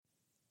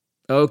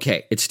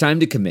Okay, it's time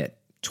to commit.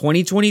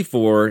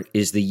 2024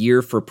 is the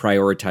year for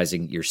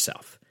prioritizing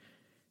yourself.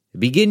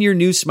 Begin your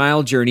new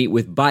smile journey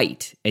with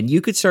Byte, and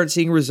you could start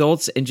seeing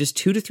results in just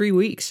 2 to 3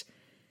 weeks.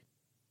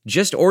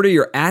 Just order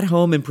your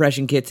at-home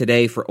impression kit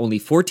today for only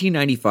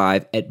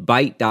 $14.95 at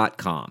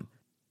Byte.com.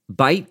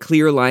 Byte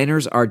clear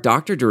liners are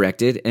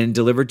doctor-directed and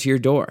delivered to your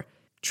door.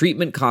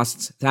 Treatment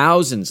costs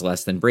thousands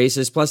less than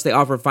braces, plus they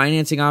offer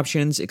financing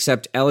options,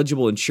 accept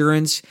eligible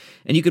insurance,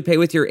 and you could pay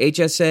with your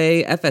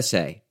HSA,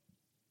 FSA.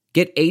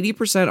 Get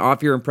 80%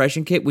 off your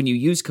impression kit when you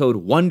use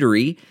code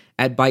WONDERY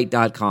at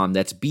Byte.com.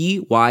 That's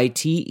BYTE.com.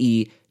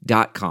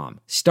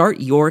 Start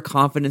your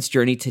confidence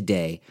journey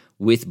today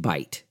with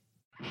Byte.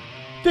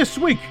 This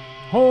week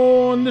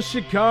on the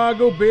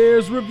Chicago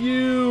Bears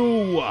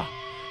Review,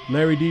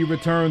 Larry D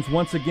returns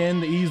once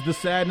again to ease the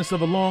sadness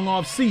of a long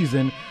off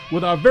season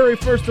with our very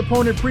first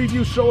opponent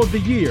preview show of the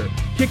year,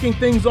 kicking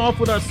things off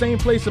with our same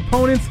place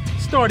opponents,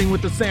 starting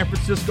with the San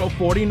Francisco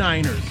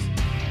 49ers.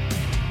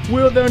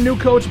 Will their new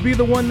coach be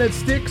the one that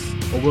sticks,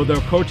 or will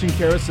their coaching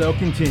carousel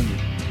continue?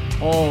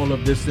 All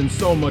of this and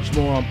so much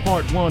more on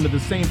part 1 of the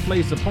same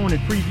place opponent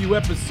preview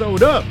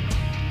episode of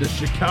the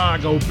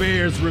Chicago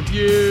Bears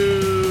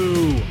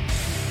Review.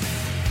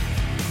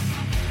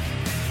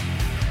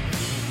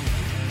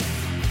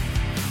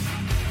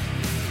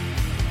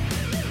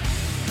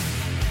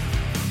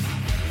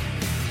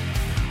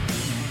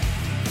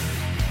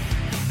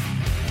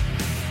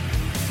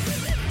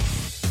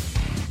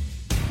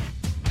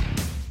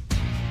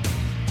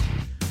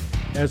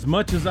 As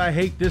much as I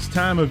hate this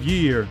time of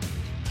year,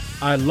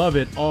 I love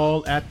it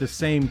all at the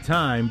same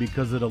time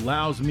because it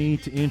allows me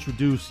to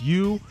introduce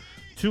you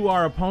to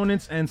our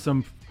opponents and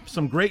some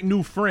great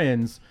new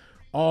friends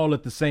all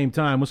at the same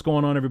time. What's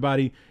going on,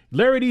 everybody?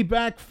 Larry D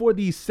back for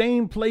the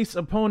same place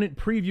opponent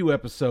preview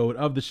episode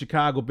of the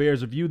Chicago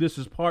Bears Review. This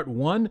is part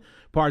 1.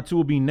 Part 2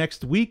 will be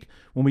next week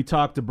when we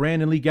talk to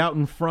Brandon Lee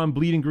Gouton from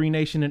Bleeding Green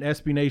Nation and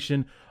SB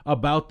Nation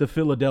about the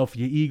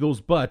Philadelphia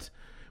Eagles. But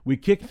we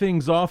kick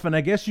things off, and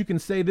I guess you can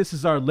say this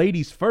is our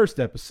ladies' first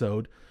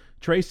episode.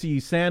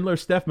 Tracy Sandler,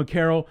 Steph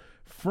McCarroll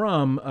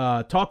from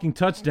Talking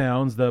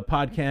Touchdowns, the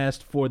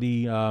podcast for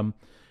the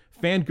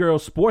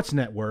Fangirl Sports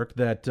Network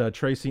that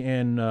Tracy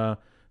and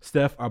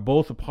Steph are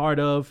both a part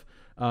of.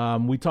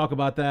 We talk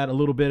about that a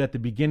little bit at the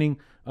beginning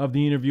of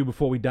the interview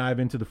before we dive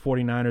into the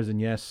 49ers.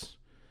 And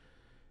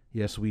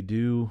yes, we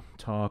do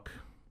talk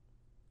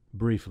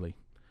briefly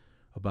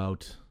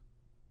about,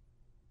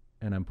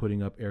 and I'm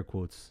putting up air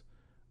quotes,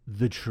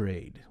 the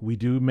trade. We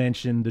do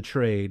mention the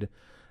trade.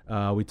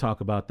 We talk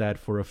about that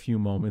for a few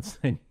moments,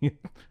 and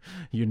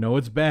you know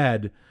it's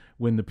bad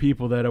when the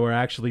people that were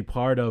actually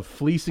part of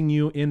fleecing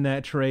you in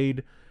that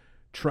trade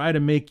try to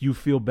make you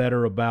feel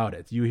better about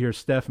it. You hear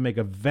Steph make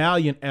a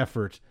valiant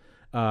effort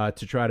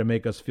to try to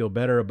make us feel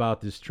better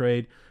about this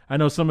trade. I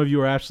know some of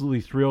you are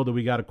absolutely thrilled that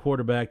we got a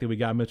quarterback, that we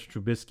got Mr.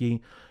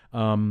 Trubisky.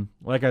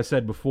 Like I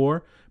said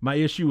before, my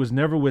issue was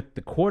never with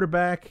the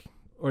quarterback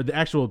or the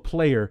actual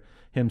player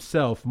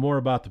himself, more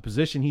about the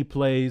position he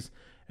plays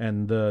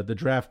and the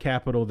draft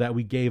capital that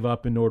we gave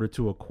up in order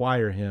to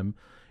acquire him.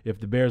 If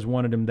the Bears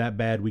wanted him that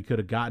bad, we could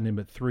have gotten him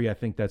at 3. I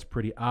think that's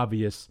pretty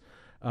obvious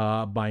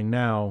by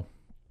now.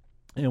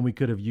 And we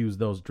could have used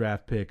those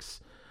draft picks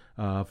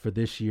for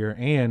this year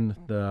and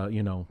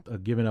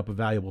giving up a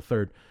valuable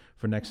third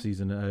for next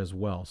season as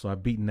well. So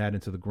I've beaten that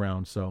into the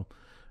ground. So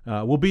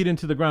we'll beat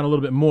into the ground a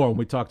little bit more when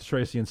we talk to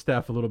Tracy and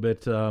Steph a little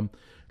bit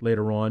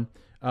later on.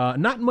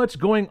 Not much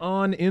going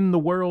on in the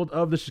world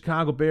of the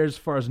Chicago Bears as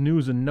far as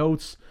news and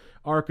notes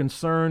are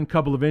concerned.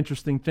 Couple of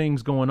interesting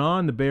things going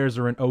on. The Bears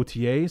are in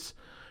OTAs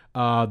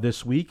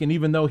this week, and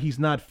even though he's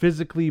not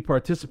physically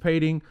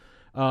participating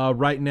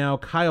right now,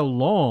 Kyle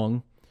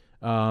Long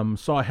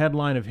saw a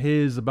headline of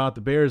his about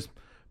the Bears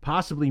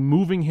possibly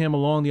moving him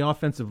along the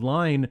offensive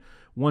line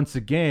once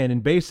again,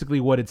 and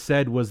basically what it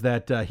said was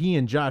that he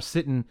and Josh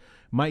Sitton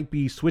might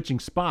be switching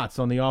spots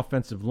on the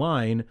offensive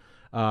line.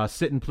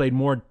 Sitton played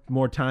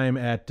more time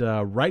at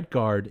right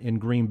guard in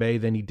Green Bay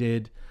than he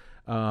did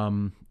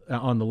on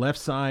the left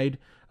side.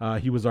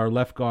 He was our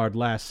left guard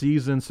last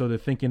season, so they're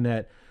thinking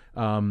that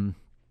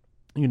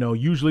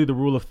usually the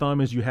rule of thumb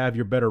is you have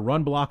your better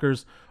run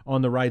blockers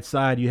on the right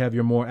side, you have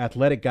your more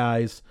athletic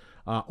guys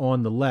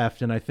on the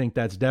left, and I think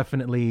that's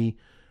definitely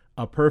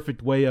a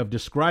perfect way of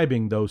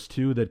describing those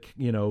two, that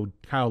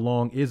Kyle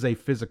Long is a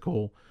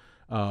physical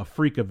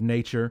freak of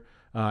nature.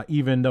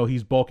 Even though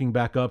he's bulking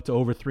back up to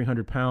over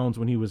 300 pounds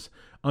when he was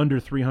under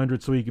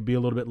 300, so he could be a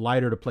little bit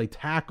lighter to play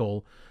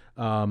tackle.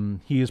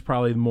 He is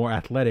probably the more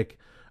athletic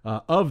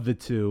of the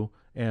two,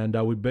 and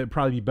would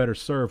probably be better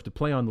served to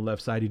play on the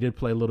left side. He did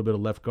play a little bit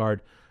of left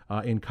guard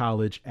in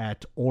college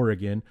at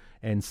Oregon,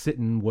 and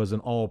Sitton was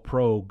an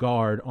all-pro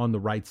guard on the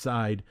right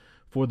side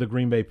for the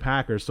Green Bay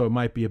Packers, so it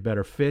might be a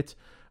better fit.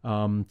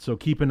 So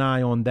keep an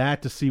eye on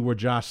that to see where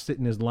Josh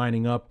Sitton is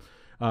lining up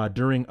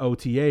during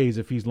OTAs.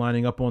 If he's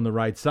lining up on the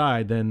right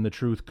side, then the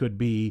truth could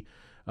be,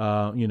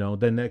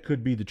 then that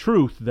could be the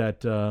truth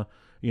that,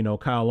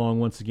 Kyle Long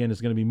once again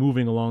is going to be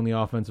moving along the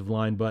offensive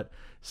line, but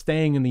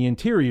staying in the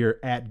interior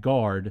at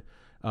guard.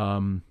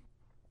 And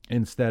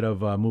instead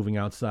of moving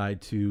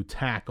outside to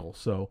tackle.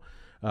 So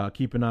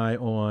keep an eye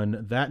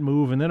on that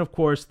move. And then, of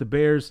course, the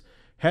Bears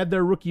had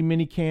their rookie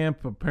mini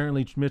camp.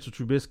 Apparently, Mitchell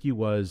Trubisky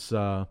was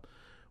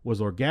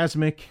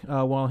orgasmic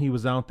while he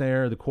was out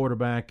there. The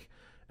quarterback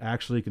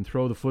actually can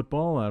throw the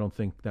football. I don't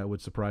think that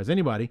would surprise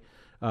anybody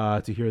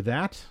to hear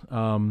that.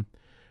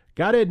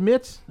 Got to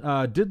admit,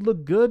 did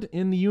look good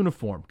in the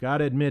uniform. Got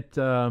to admit,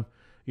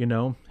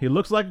 he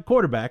looks like a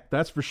quarterback,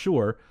 that's for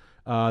sure.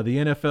 The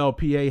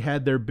NFLPA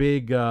had their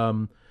big,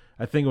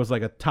 I think it was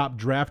like a top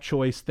draft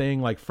choice thing,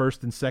 like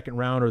first and second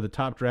round, or the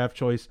top draft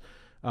choice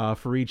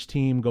for each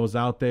team goes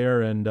out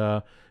there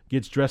and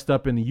gets dressed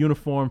up in the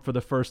uniform for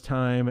the first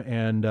time,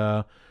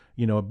 and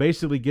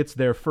basically gets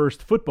their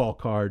first football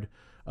card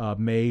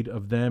made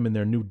of them and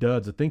their new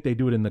duds. I think they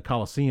do it in the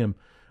Coliseum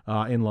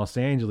in Los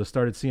Angeles.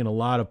 Started seeing a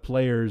lot of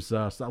players,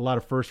 a lot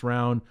of first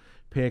round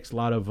picks, a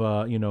lot of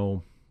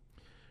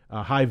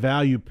high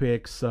value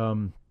picks.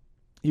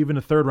 Even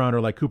a third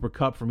rounder like Cooper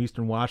Kupp from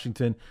Eastern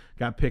Washington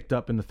got picked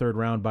up in the third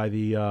round by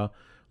the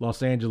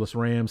Los Angeles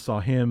Rams.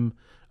 Saw him,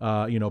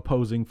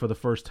 posing for the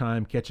first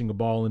time, catching a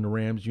ball in the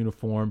Rams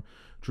uniform.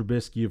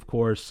 Trubisky, of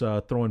course,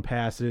 throwing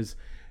passes.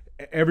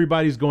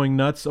 Everybody's going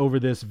nuts over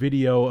this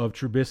video of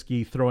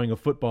Trubisky throwing a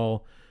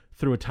football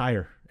through a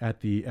tire at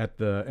the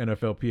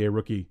NFLPA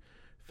rookie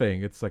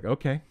thing. It's like,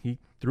 okay, he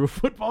threw a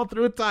football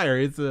through a tire.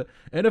 It's a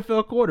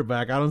NFL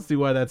quarterback. I don't see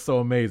why that's so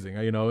amazing.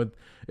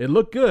 It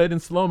looked good in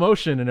slow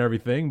motion and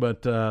everything,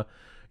 but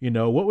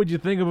what would you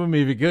think of him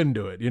if he couldn't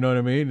do it? You know what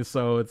I mean?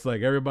 So it's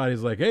like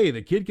everybody's like, hey,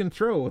 the kid can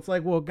throw. It's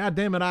like, well, God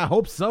damn it, I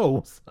hope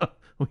so. So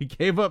we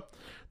gave up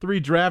 3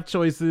 draft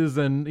choices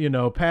and,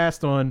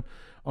 passed on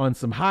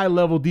some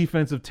high-level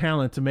defensive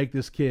talent to make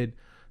this kid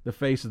the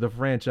face of the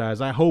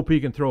franchise. I hope he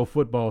can throw a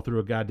football through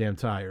a goddamn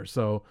tire.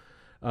 So,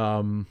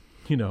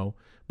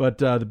 but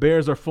the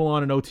Bears are full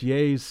on in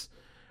OTAs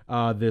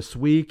this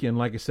week. And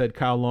like I said,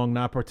 Kyle Long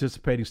not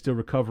participating, still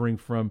recovering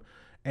from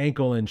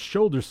ankle and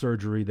shoulder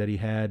surgery that he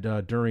had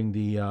during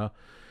the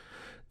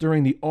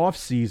off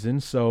season.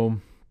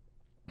 So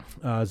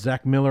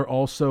Zach Miller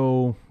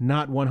also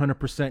not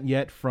 100%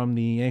 yet from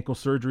the ankle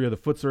surgery or the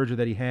foot surgery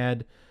that he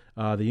had,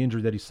 the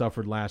injury that he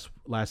suffered last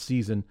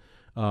season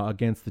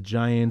against the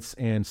Giants,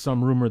 and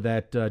some rumor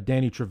that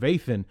Danny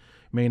Trevathan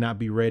may not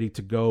be ready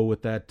to go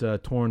with that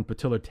torn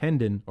patellar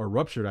tendon, or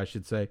ruptured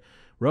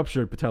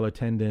patellar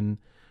tendon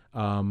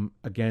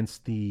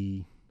against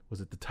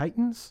was it the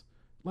Titans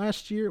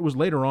last year? It was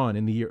later on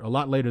in the year, a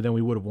lot later than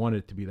we would have wanted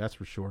it to be, that's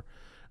for sure.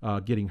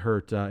 Getting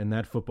hurt in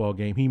that football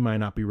game. He might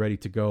not be ready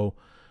to go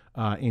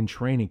in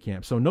training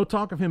camp. So no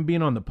talk of him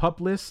being on the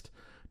PUP list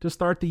to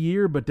start the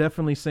year, but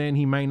definitely saying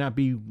he might not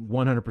be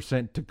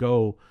 100% to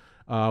go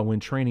when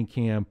training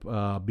camp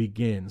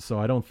begins. So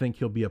I don't think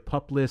he'll be a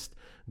PUP list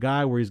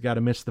guy where he's got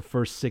to miss the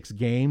first 6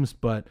 games,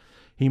 but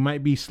he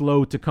might be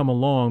slow to come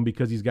along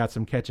because he's got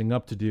some catching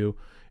up to do.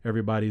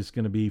 Everybody's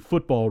going to be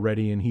football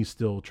ready, and he's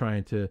still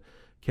trying to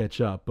catch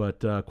up. But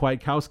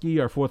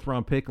Kwiatkowski, our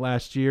 4th-round pick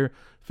last year,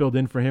 filled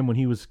in for him when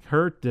he was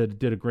hurt,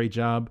 did a great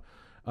job,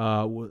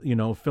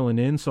 filling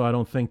in. So I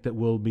don't think that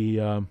we'll be,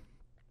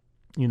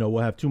 we'll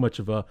have too much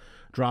of a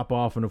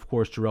drop-off. And, of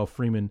course, Jarrell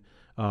Freeman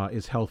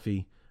is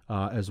healthy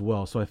as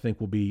well. So I think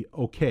we'll be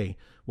okay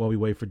while we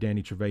wait for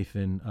Danny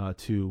Trevathan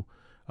to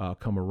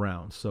come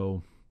around.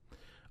 So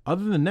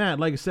other than that,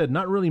 like I said,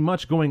 not really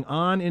much going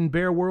on in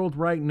Bear World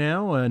right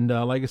now. And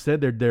like I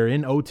said, they're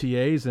in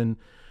OTAs and,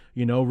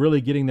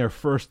 really getting their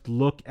first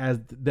look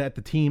at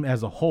the team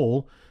as a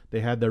whole.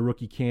 They had their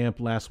rookie camp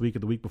last week or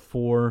the week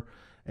before.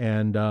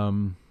 And,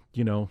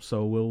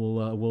 so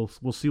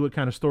we'll see what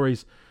kind of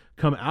stories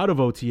come out of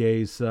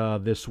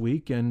OTAs this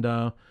week,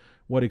 and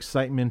what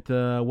excitement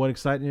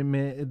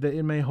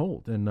it may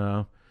hold.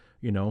 And,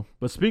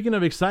 but speaking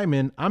of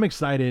excitement, I'm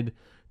excited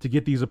to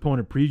get these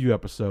opponent preview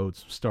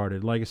episodes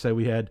started. Like I said,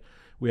 we had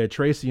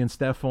Tracy and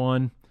Steph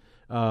on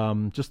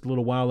just a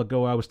little while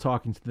ago. I was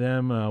talking to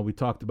them. We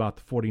talked about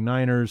the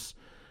 49ers,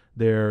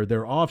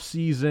 their off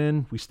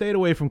season. We stayed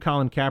away from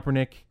Colin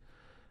Kaepernick.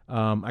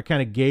 I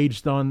kind of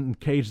caged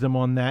them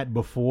on that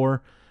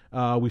before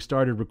we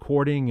started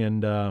recording,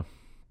 and I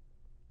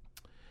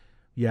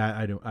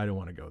don't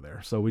want to go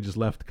there. So we just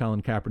left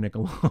Colin Kaepernick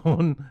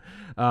alone.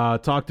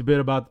 Talked a bit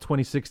about the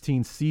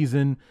 2016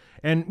 season,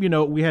 and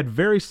we had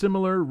very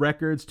similar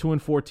records: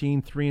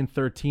 2-14,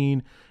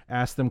 3-13.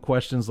 Asked them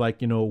questions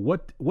like,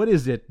 what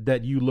is it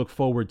that you look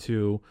forward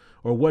to,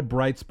 or what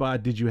bright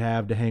spot did you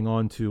have to hang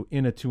on to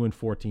in a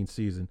 2-14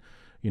 season?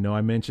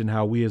 I mentioned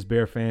how we as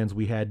Bear fans,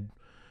 we had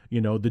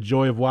the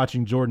joy of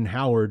watching Jordan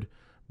Howard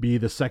be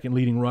the second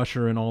leading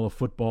rusher in all of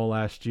football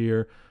last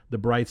year. The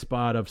bright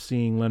spot of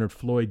seeing Leonard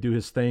Floyd do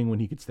his thing when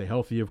he could stay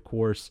healthy, of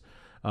course.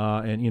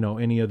 And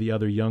any of the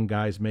other young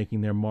guys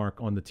making their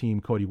mark on the team.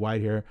 Cody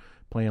Whitehair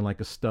playing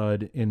like a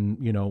stud in,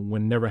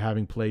 when never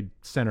having played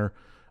center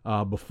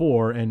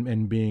before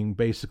and being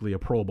basically a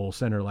Pro Bowl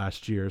center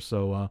last year.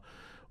 So,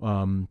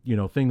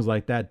 things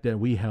like that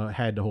we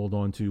had to hold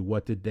on to.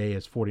 What did they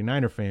as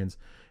 49er fans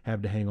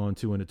have to hang on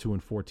to in a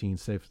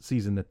 2-14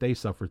 season that they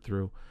suffered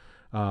through?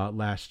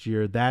 last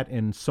year. That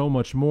and so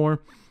much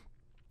more.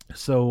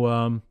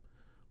 So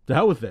to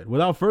hell with it.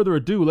 Without further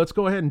ado, let's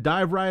go ahead and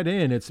dive right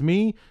in. It's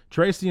me,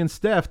 Tracy, and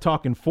Steph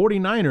talking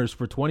 49ers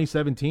for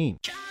 2017.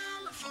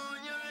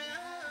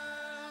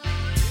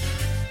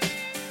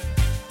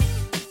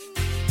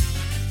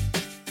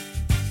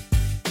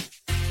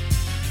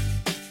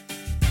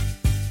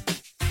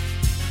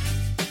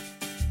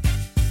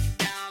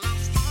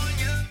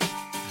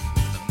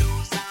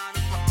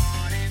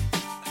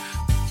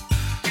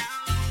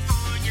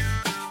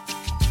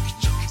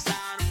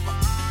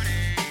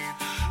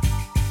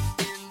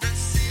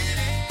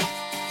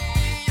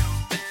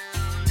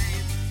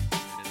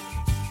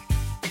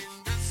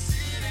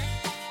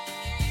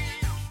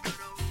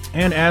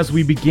 And as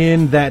we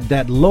begin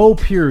that low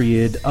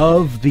period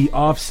of the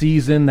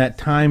offseason, that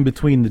time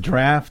between the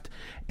draft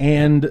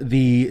and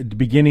the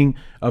beginning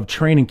of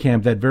training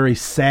camp, that very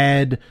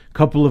sad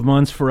couple of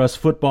months for us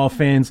football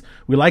fans,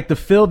 we like to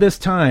fill this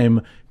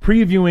time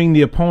previewing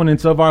the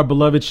opponents of our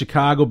beloved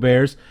Chicago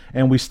Bears.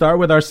 And we start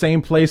with our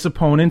same place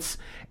opponents,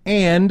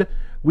 and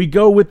we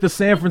go with the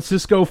San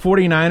Francisco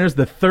 49ers,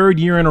 the third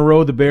year in a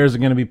row the Bears are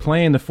going to be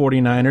playing the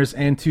 49ers.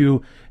 And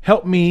to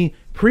help me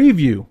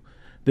preview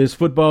this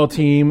football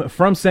team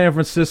from San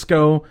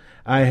Francisco,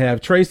 I have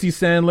Tracy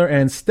Sandler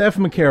and Steph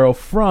McCarroll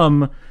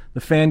from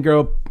the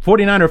 49er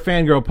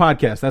Fangirl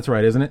podcast. That's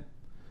right, isn't it?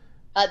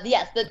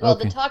 Yes.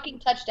 The Talking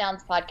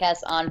Touchdowns podcast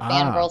on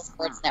Fangirl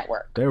Sports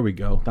Network. There we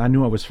go. I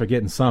knew I was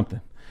forgetting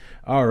something.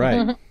 All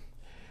right.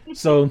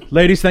 So,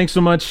 ladies, thanks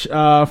so much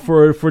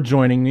for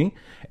joining me.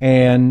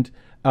 And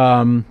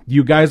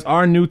you guys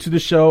are new to the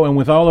show, and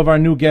with all of our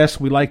new guests,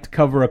 we like to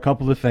cover a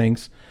couple of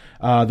things.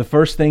 The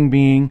first thing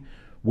being,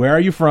 where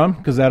are you from?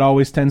 Because that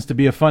always tends to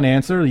be a fun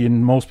answer.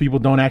 Most people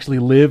don't actually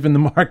live in the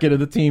market of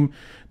the team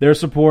they're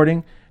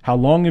supporting. How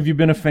long have you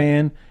been a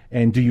fan?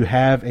 And do you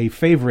have a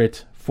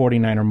favorite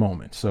 49er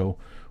moment? So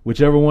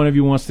whichever one of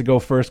you wants to go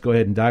first, go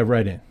ahead and dive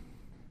right in.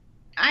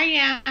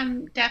 I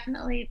am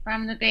definitely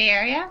from the Bay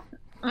Area.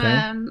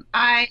 Okay.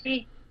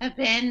 I have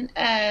been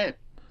a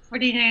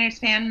 49ers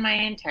fan my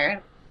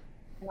entire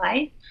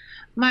life.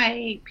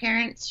 My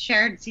parents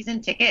shared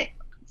season tickets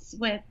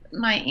with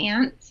my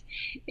aunt,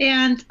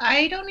 and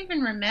I don't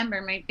even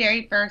remember my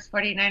very first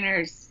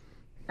 49ers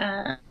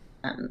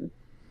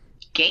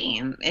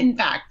game. In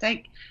fact,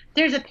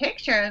 there's a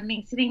picture of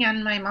me sitting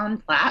on my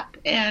mom's lap,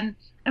 and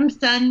I'm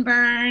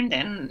sunburned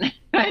and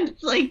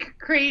it's like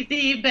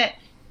crazy, but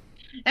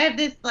I have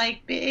this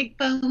like big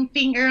foam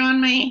finger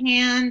on my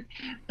hand.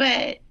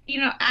 But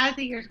as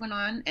the years went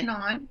on and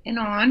on and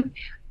on,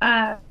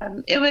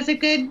 it was a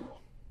good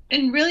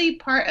and really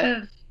part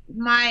of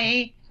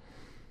my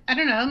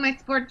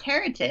sports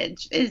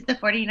heritage is the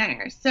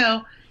 49ers.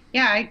 So,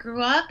 yeah, I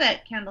grew up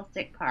at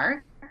Candlestick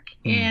Park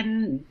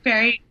and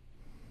I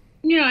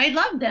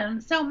loved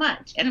them so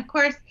much. And, of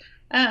course,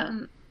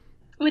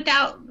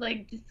 without,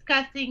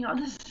 discussing all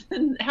this,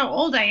 how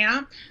old I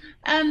am,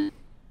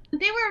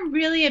 they were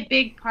really a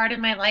big part of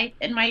my life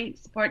and my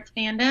sports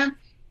fandom.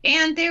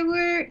 And there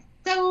were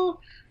so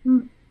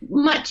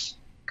much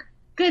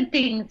good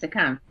things to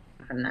come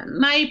from them.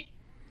 My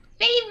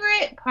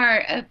favorite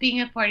part of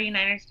being a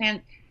 49ers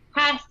fan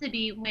has to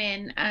be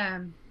when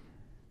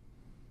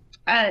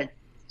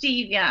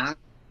Steve Young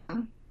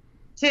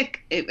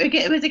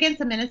it was against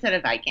the Minnesota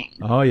Vikings.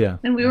 Oh, yeah.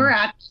 And we were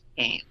at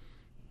the game.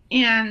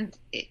 And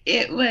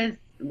it was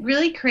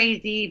really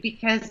crazy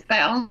because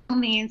by all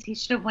means he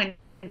should have went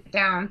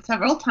down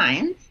several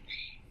times.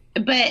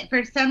 But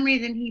for some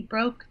reason he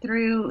broke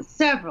through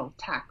several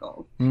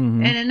tackles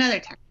and another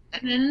tackle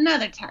and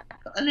another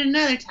tackle and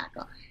another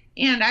tackle.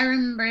 And I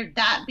remember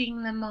that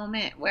being the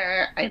moment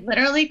where I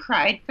literally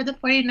cried for the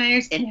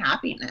 49ers in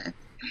happiness.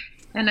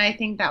 And I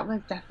think that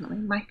was definitely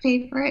my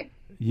favorite.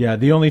 Yeah,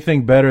 the only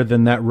thing better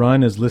than that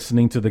run is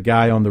listening to the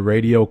guy on the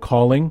radio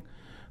calling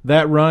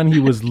that run. He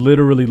was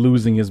literally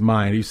losing his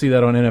mind. You see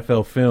that on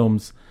NFL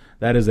films.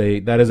 That is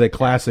a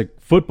classic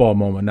football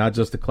moment, not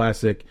just a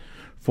classic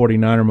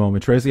 49er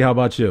moment. Tracy, how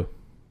about you?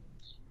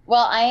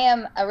 Well, I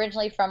am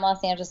originally from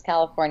Los Angeles,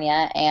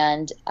 California,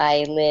 and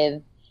I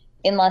live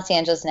in Los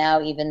Angeles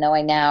now, even though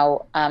I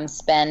now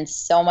spend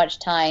so much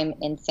time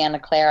in Santa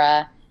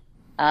Clara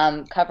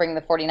covering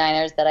the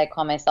 49ers that I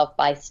call myself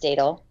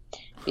bi-statal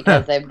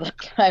because I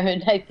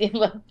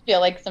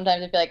feel like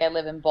sometimes I feel like I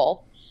live in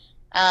both.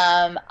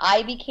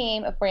 I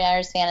became a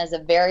 49ers fan as a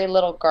very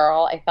little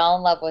girl. I fell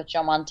in love with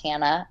Joe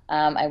Montana.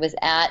 I was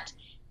at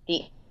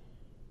the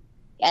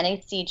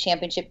NFC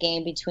Championship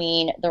game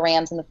between the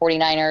Rams and the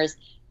 49ers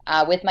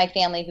with my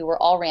family who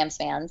were all Rams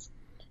fans.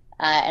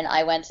 And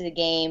I went to the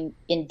game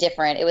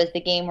indifferent. It was the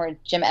game where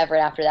Jim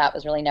Everett after that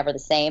was really never the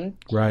same.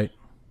 Right.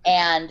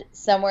 And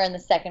somewhere in the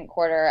second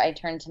quarter, I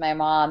turned to my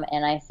mom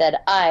and I said,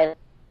 I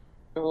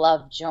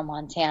love Joe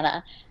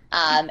Montana.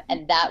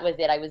 And that was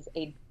it. I was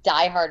a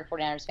diehard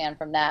 49ers fan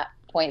from that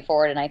point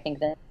forward. And I think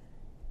the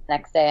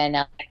next day I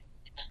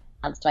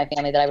announced to my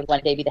family that I would one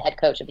day be the head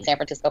coach of the San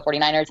Francisco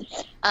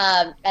 49ers.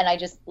 And I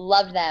just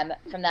loved them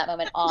from that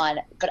moment on.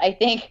 But I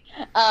think,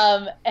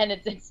 and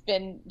it's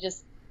been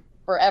just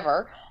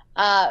forever.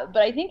 But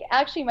I think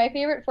actually my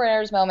favorite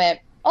 49ers moment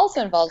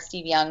also involves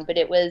Steve Young, but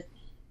it was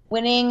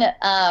winning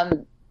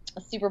a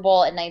Super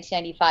Bowl in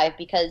 1995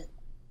 because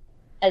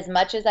as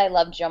much as I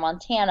loved Joe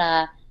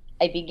Montana,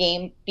 I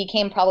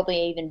became probably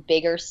an even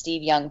bigger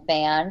Steve Young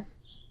fan.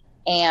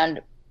 And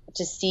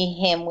to see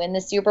him win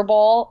the Super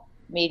Bowl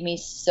made me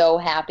so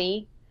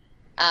happy.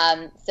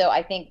 So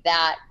I think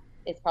that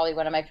is probably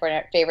one of my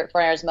favorite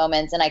 49ers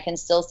moments. And I can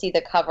still see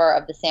the cover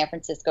of the San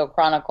Francisco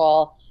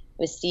Chronicle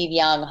with Steve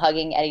Young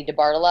hugging Eddie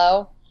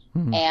DeBartolo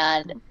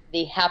and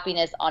the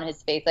happiness on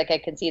his face. Like I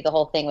can see the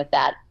whole thing with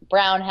that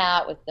brown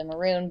hat with the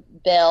maroon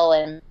bill,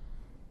 and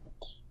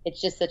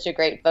it's just such a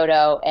great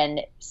photo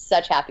and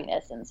such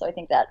happiness. And so I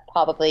think that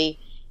probably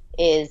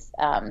is,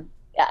 I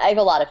have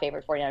a lot of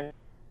favorite 49ers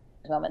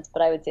moments,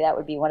 but I would say that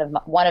would be one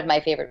of my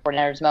favorite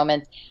 49ers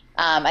moments.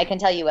 I can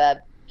tell you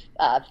a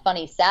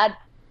funny, sad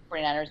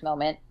 49ers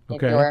moment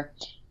if you're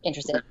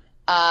interested.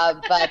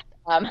 But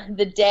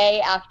the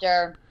day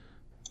after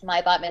my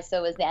bat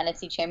mitzvah was the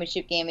NFC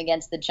Championship game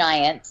against the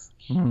Giants,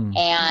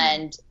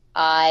 and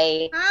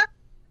I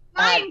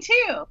mine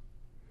too.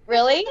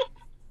 Really?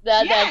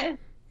 That's Yes.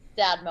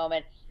 a sad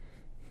moment.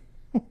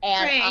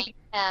 And Craig.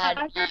 I had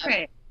Roger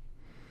Craig.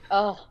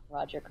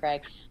 Roger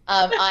Craig.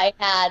 I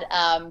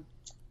had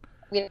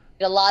we had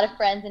a lot of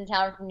friends in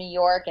town from New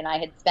York, and I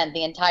had spent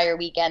the entire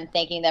weekend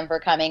thanking them for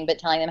coming, but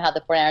telling them how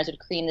the 49ers would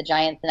cream the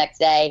Giants the next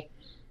day.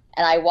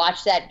 And I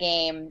watched that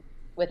game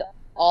with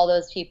all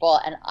those people,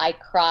 and I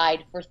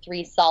cried for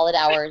 3 solid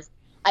hours.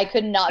 I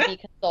could not be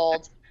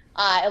consoled.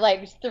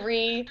 Like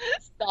 3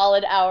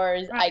 solid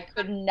hours. I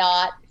could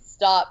not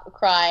stop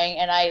crying,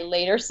 and I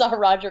later saw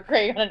Roger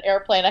Craig on an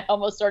airplane. I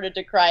almost started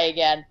to cry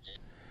again.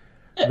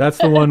 That's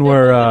the one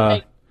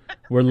where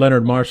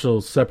Leonard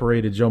Marshall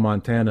separated Joe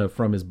Montana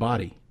from his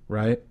body,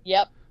 right?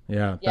 Yep.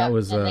 Yeah, that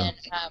was. And then,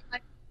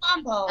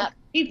 Fumble.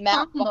 He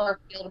Matt fumbled. Moore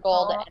field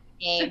goal at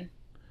the game.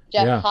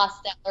 Jeff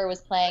Hostetler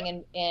was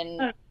playing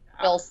in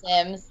Bill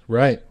Sims.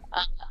 Right.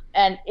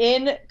 And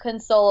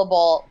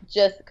inconsolable,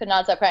 just could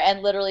not stop crying.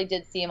 And literally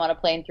did see him on a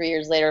plane 4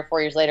 years later,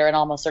 and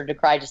almost started to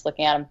cry just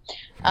looking at him.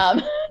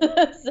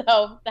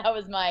 So that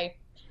was my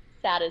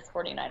saddest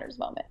 49ers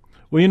moment.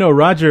 Well,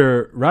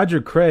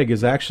 Roger Craig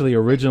is actually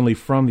originally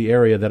from the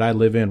area that I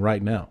live in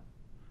right now.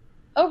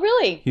 Oh,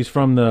 really? He's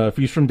from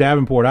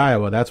Davenport,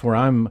 Iowa. That's where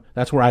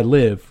I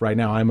live right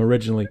now. I'm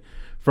originally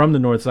from the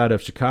north side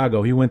of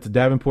Chicago. He went to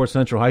Davenport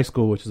Central High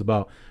School, which is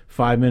about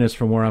 5 minutes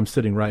from where I'm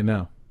sitting right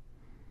now.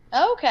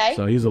 Okay.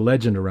 So he's a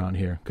legend around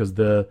here because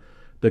the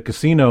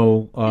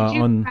casino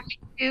on. Cry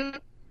too?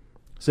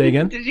 Say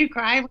again? Did you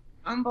cry when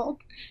he fumbled?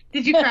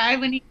 Did you cry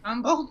when he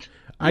fumbled?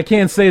 I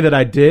can't say that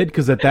I did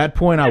because at that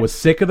point I was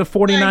sick of the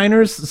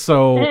 49ers.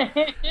 So,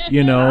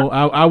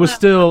 I was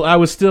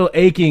still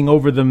aching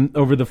over the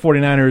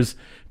 49ers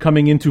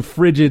coming into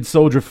frigid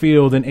Soldier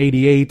Field in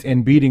 '88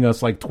 and beating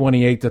us like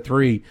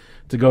 28-3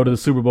 to go to the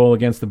Super Bowl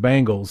against the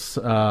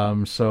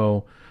Bengals.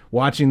 So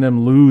watching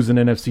them lose an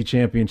NFC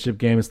Championship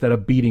game instead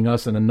of beating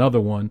us in another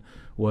one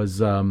was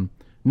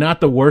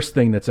not the worst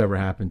thing that's ever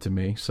happened to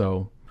me.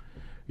 So,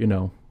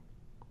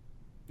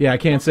 yeah, I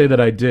can't say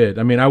that I did.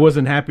 I mean, I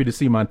wasn't happy to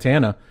see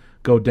Montana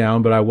go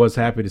down, but I was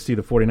happy to see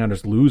the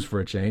 49ers lose for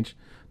a change.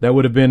 That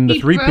would have been the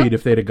three-peat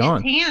if they'd have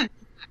gone. Yeah,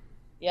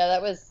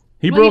 that was...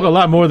 He broke a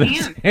lot more than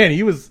his hand.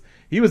 He was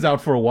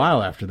out for a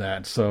while after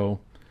that, so...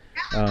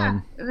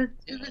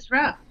 It was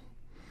rough.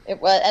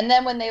 It was, and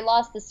then when they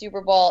lost the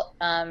Super Bowl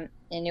in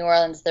New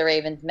Orleans to the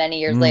Ravens many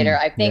years later,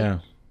 I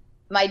think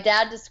my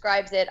dad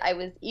describes it, I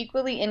was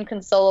equally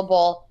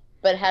inconsolable,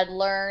 but had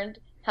learned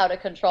how to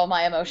control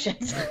my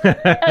emotions.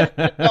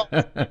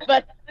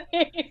 But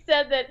he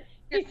said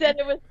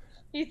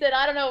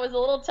I don't know, it was a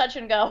little touch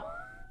and go.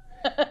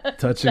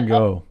 Touch and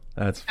go.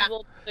 That's a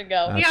little touch and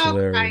go. That's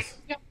hilarious.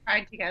 We all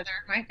cried together.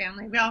 My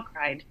family, we all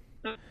cried.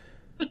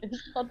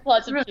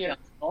 Lots of tears.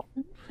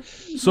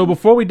 So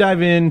before we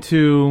dive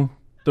into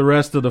the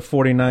rest of the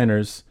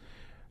 49ers,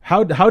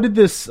 how did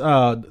this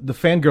the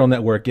Fangirl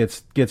Network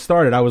get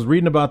started? I was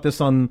reading about this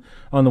on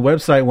the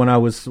website when I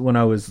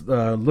was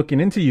looking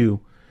into you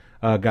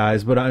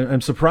guys, but I'm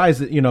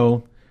surprised that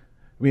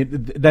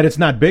that it's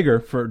not bigger.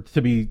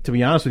 To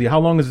be honest with you, how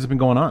long has this been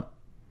going on?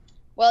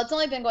 Well, it's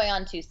only been going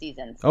on 2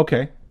 seasons.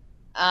 Okay.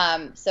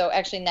 So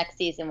actually, next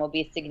season will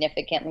be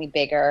significantly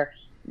bigger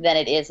than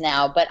it is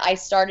now. But I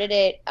started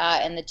it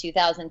in the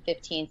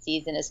 2015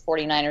 season as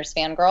 49ers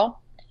Fangirl.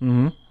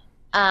 Mm-hmm.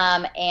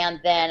 And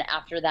then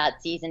after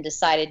that season,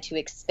 decided to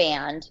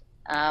expand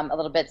a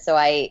little bit. So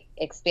I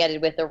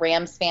expanded with the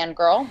Rams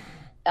Fangirl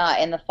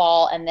in the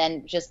fall, and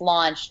then just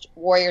launched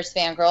Warriors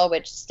Fangirl,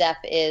 which Steph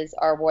is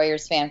our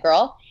Warriors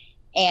Fangirl,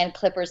 and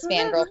Clippers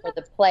Fangirl for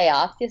the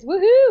playoffs. Yes,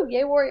 woohoo!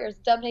 Yay, Warriors,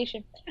 Dub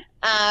Nation.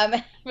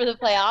 For the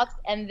playoffs.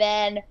 And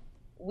then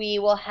we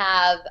will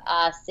have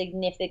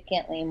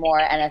significantly more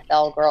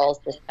NFL girls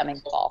this coming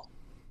fall.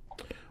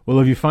 Well,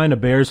 if you find a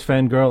Bears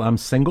Fangirl, I'm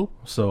single,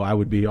 so I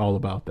would be all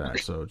about that.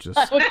 So just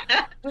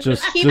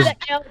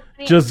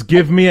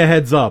give me a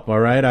heads up, all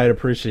right? I'd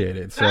appreciate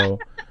it. So.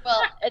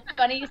 Well, it's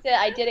funny you said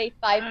I did a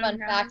 5 fun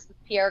facts with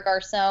Pierre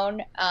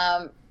Garcon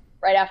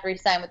right after he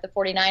signed with the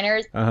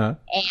 49ers. Uh-huh.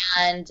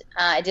 And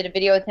I did a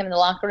video with him in the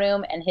locker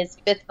room, and his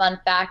fifth fun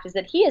fact is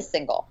that he is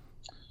single.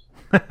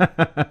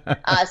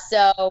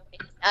 So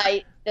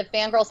the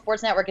Fangirl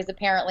Sports Network is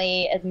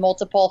apparently has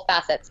multiple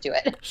facets to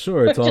it.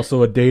 Sure, it's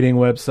also a dating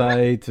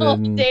website.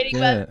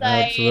 Website.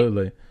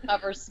 Absolutely.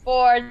 Cover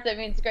sports. I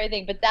mean, it's a great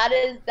thing. But that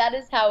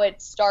is how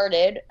it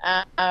started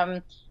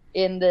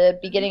in the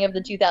beginning of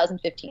the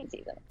 2015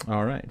 season.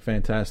 All right,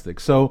 fantastic.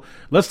 So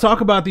let's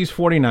talk about these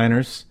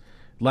 49ers.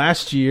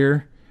 Last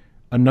year,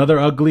 another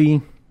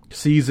ugly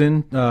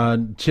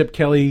season. Chip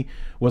Kelly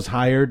was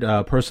hired.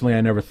 Personally,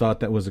 I never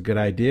thought that was a good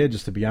idea,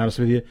 just to be honest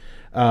with you.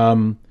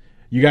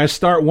 You guys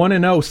start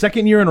 1-0,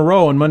 second year in a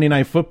row on Monday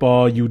Night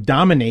Football. You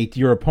dominate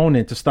your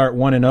opponent to start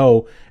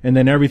 1-0, and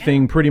then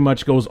everything pretty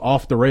much goes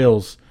off the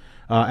rails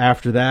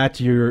after that.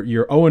 You're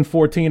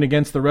 0-14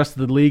 against the rest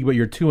of the league, but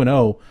you're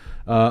 2-0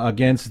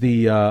 against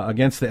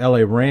the LA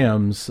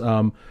Rams.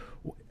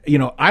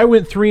 I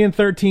went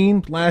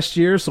 3-13 last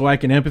year, so I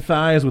can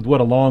empathize with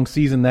what a long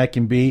season that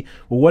can be.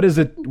 Well, what is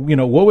it?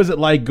 What was it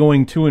like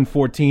going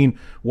 2-14,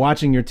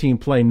 watching your team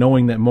play,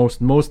 knowing that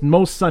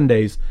most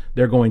Sundays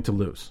they're going to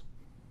lose?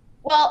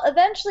 Well,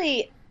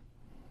 eventually,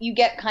 you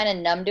get kind of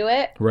numb to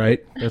it.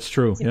 Right, that's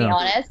true. To be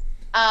honest,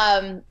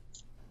 I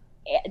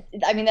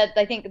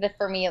think that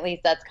for me at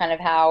least, that's kind of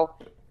how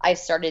I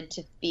started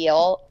to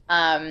feel.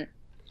 I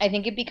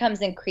think it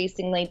becomes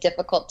increasingly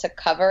difficult to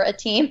cover a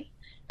team,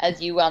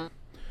 as you well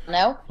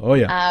know. Oh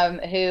yeah.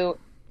 Who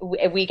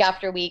week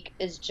after week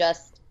is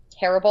just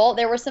terrible.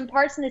 There were some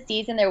parts in the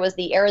season. There was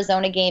the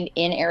Arizona game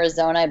in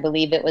Arizona. I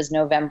believe it was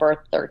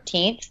November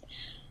 13th.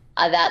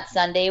 That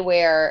Sunday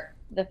where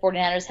the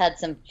 49ers had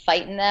some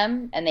fight in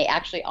them, and they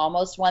actually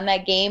almost won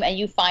that game. And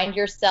you find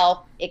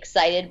yourself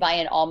excited by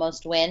an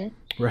almost win,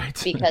 right?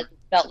 Because it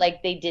felt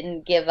like they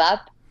didn't give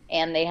up,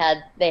 and they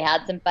had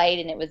some fight,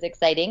 and it was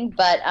exciting.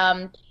 But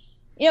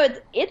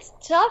it's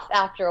tough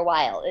after a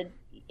while.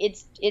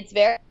 It's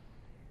very,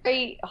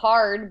 very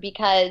hard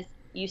because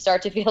you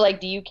start to feel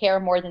like, do you care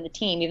more than the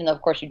team? Even though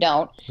of course you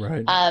don't.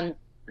 Right.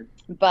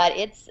 But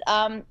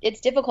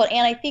it's difficult,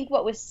 and I think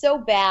what was so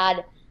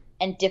bad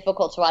and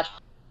difficult to watch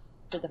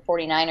for the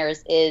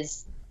 49ers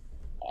is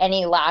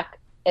any lack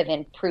of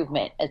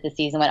improvement as the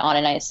season went on.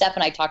 And Steph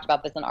and I talked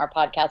about this on our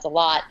podcast a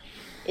lot,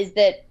 is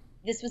that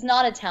this was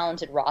not a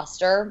talented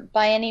roster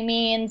by any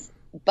means,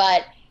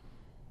 but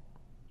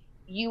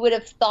you would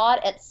have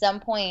thought at some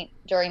point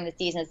during the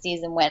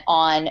season went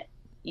on,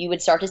 you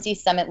would start to see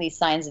some at least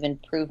signs of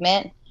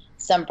improvement,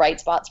 some bright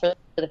spots for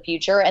the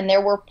future. And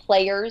there were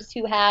players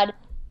who had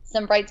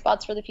some bright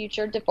spots for the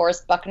future.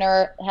 DeForest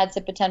Buckner had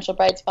some potential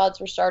bright spots.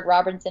 Rashard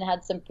Robinson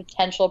had some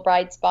potential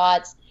bright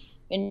spots.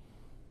 And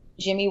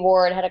Jimmy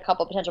Ward had a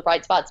couple potential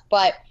bright spots,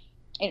 but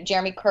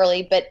Jeremy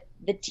Curley. But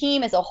the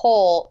team as a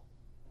whole,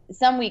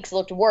 some weeks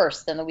looked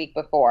worse than the week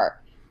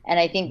before. And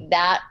I think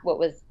that what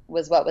was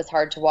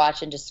hard to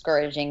watch and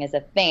discouraging as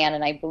a fan.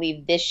 And I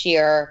believe this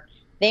year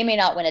they may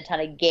not win a ton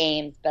of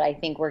games, but I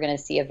think we're going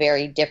to see a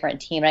very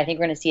different team. And I think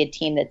we're going to see a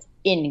team that's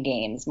in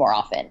games more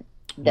often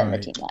than the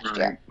team last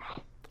year.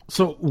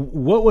 So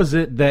what was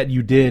it that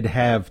you did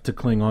have to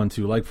cling on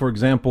to? Like, for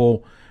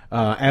example,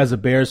 as a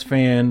Bears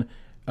fan,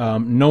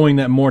 knowing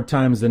that more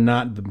times than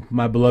not,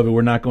 my beloved,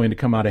 we're not going to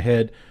come out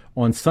ahead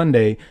on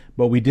Sunday,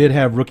 but we did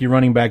have rookie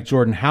running back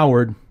Jordan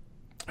Howard,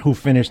 who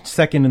finished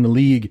second in the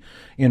league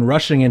in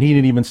rushing, and he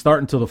didn't even start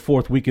until the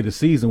fourth week of the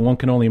season. One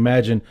can only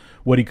imagine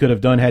what he could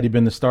have done had he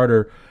been the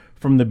starter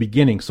from the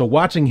beginning. So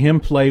watching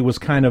him play was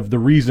kind of the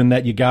reason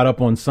that you got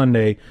up on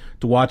Sunday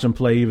to watch him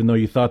play, even though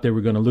you thought they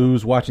were going to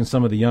lose. Watching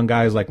some of the young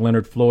guys like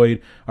Leonard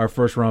Floyd, our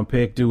first-round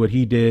pick, do what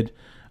he did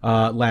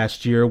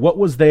last year. What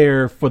was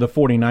there for the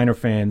 49er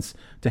fans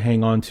to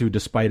hang on to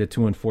despite a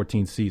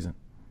 2-14 season?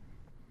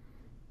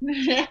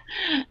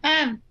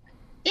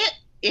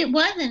 It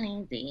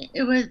wasn't easy.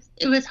 It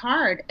was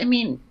hard. I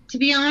mean, to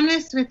be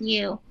honest with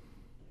you,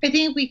 I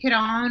think we could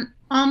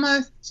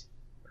almost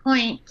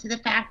point to the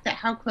fact that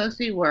how close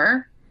we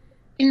were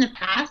in the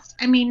past.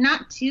 I mean,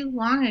 not too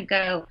long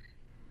ago,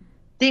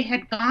 they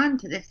had gone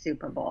to the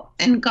Super Bowl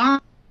and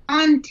gone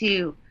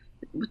to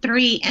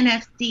 3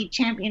 NFC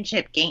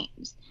championship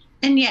games.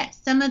 And yes,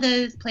 some of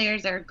those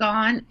players are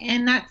gone,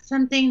 and that's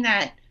something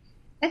that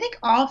I think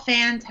all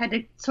fans had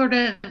to sort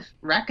of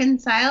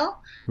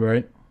reconcile.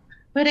 Right.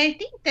 But I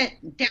think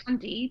that down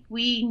deep,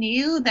 we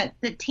knew that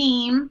the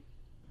team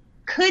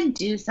could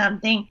do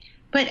something,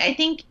 but I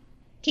think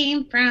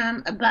came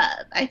from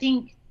above. I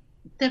think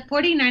the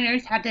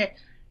 49ers had to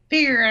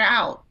figure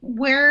out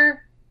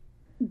where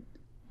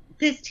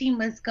this team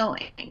was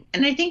going.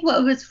 And I think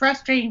what was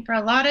frustrating for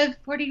a lot of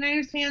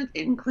 49ers fans,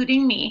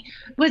 including me,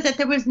 was that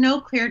there was no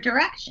clear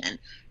direction.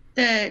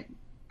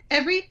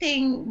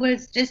 Everything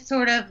was just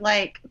sort of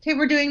like, okay,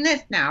 we're doing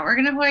this now. We're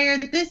going to hire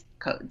this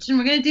coach and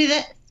we're going to do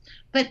this.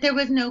 But there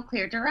was no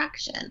clear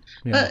direction.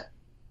 Yeah. But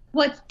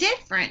what's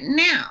different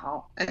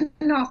now, and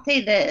I'll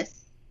say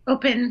this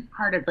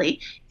open-heartedly,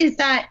 is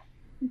that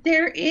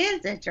there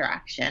is a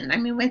direction. I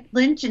mean, with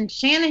Lynch and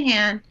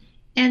Shanahan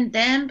and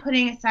them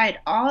putting aside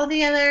all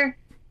the other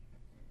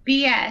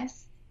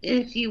BS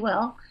if you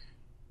will,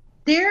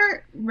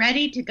 they're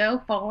ready to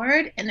go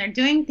forward and they're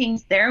doing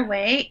things their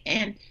way.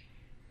 And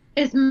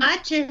as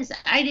much as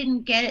I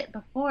didn't get it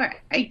before,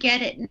 I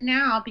get it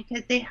now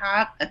because they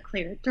have a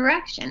clear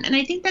direction. And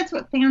I think that's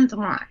what fans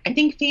want. I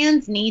think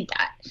fans need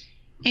that.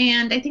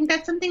 And I think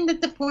that's something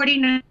that the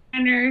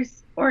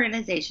 49ers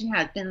organization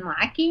has been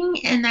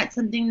lacking, and that's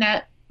something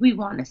that we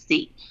want to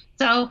see.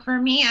 So for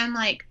me, I'm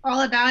like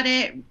all about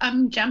it.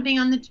 I'm jumping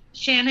on the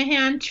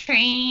Shanahan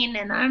train,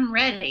 and I'm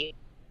ready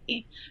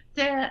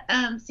to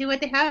see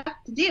what they have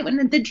to do.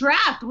 And the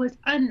draft was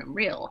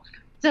unreal.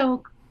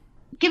 So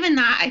given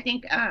that, I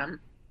think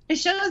it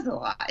shows a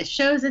lot. It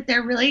shows that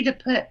they're ready to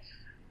put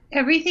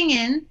everything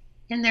in,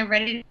 and they're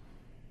ready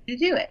to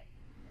do it.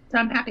 So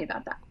I'm happy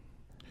about that.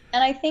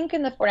 And I think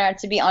in the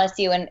 49ers, to be honest with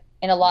you,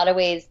 in a lot of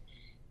ways,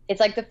 it's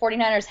like the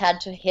 49ers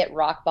had to hit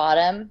rock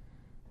bottom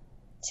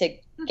to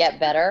get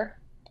better.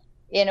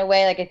 In a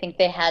way, like I think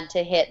they had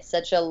to hit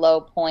such a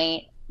low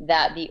point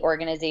that the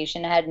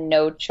organization had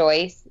no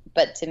choice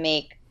but to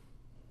make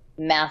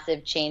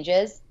massive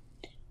changes.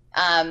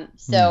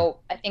 So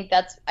I think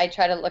I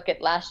try to look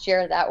at last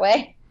year that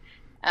way.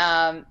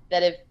 That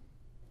if,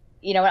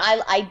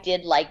 and I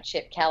did like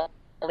Chip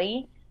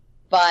Kelly,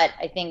 but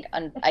I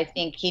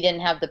think he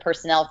didn't have the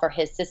personnel for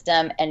his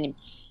system, and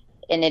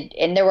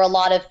there were a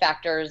lot of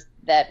factors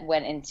that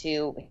went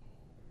into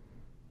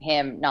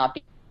him not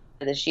being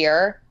this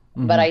year.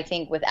 Mm-hmm. But I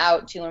think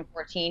without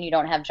 2-14, you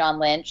don't have John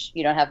Lynch,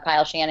 you don't have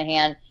Kyle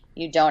Shanahan,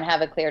 you don't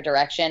have a clear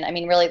direction. I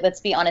mean, really, let's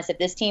be honest. If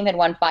this team had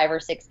won 5 or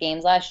 6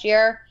 games last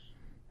year,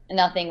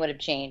 nothing would have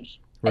changed.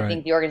 Right. I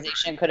think the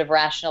organization could have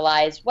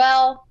rationalized,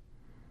 well,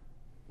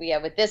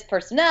 with this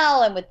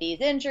personnel and with these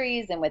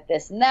injuries and with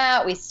this and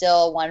that, we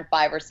still won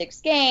 5 or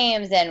 6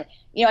 games. And,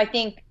 I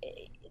think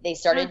we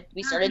started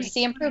to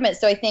see improvement.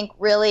 So I think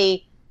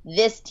really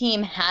this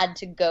team had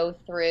to go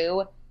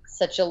through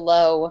such a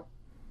low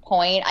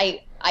point.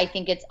 I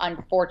think it's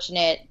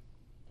unfortunate.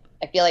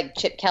 I feel like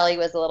Chip Kelly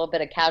was a little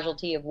bit a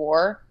casualty of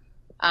war.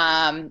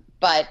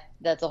 But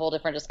that's a whole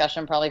different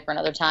discussion probably for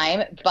another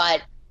time.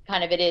 But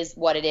kind of it is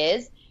what it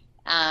is.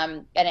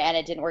 And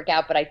it didn't work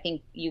out. But I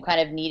think you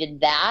kind of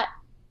needed that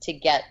to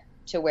get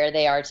to where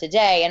they are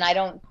today. And I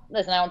don't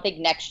think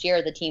next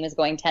year the team is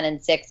going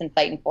 10-6 and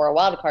fighting for a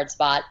wild card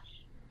spot,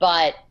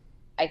 but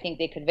I think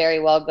they could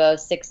very well go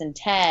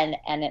 6-10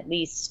 and at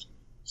least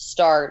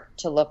start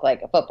to look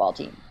like a football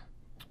team.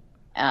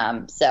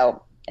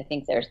 So I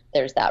think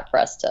there's that for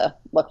us to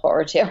look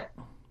forward to.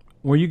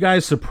 Were you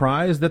guys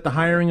surprised at the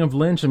hiring of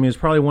Lynch? I mean, it's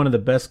probably one of the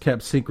best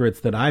kept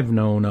secrets that I've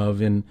known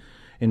of in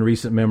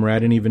recent memory. I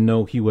didn't even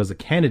know he was a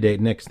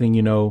candidate. Next thing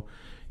you know,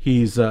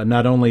 he's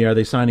not only are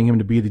they signing him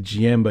to be the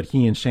GM, but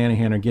he and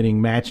Shanahan are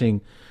getting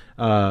matching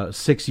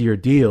 6-year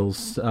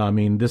deals. I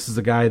mean, this is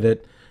a guy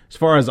that, as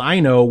far as I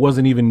know,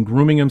 wasn't even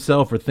grooming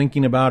himself or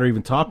thinking about or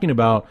even talking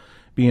about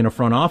being a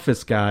front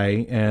office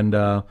guy. And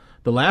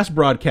the last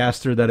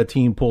broadcaster that a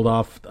team pulled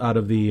off out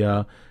of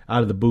the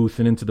booth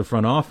and into the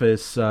front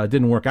office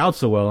didn't work out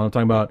so well. I'm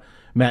talking about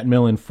Matt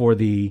Millen for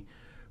the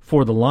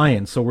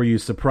Lions. So were you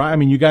surprised? I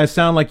mean, you guys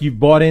sound like you've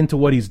bought into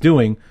what he's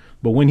doing.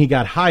 But when he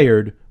got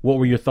hired, what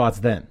were your thoughts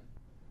then?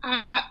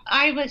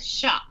 I was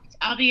shocked.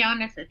 I'll be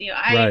honest with you.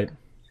 Right.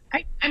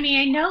 I mean,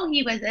 I know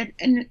he was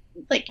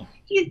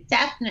he's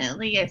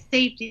definitely a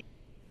safety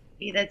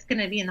that's going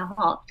to be in the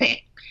Hall of Fame.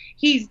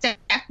 He's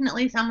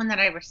definitely someone that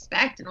I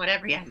respect, and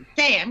whatever he has to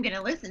say, I'm going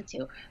to listen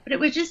to. But it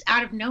was just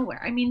out of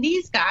nowhere. I mean,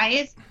 these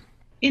guys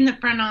in the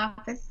front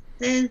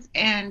offices,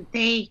 and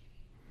they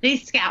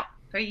scout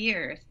for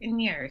years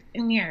and years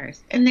and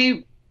years, and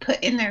they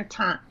put in their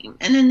time,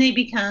 and then they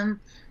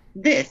become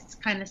this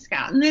kind of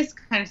scout and this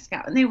kind of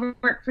scout, and they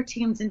work for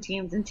teams and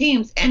teams and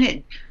teams, and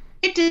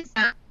it just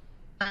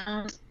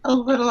sounds a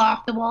little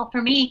off the wall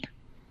for me,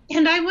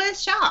 and I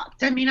was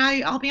shocked. I mean,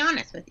 I'll be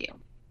honest with you,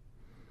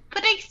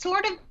 but I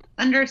sort of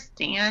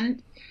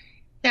understand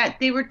that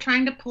they were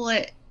trying to pull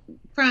it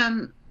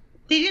from,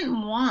 they didn't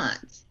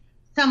want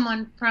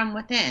someone from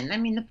within. I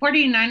mean, the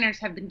 49ers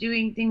have been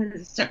doing things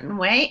a certain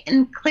way,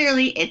 and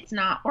clearly it's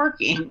not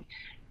working.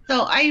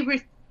 So I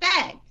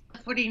respect the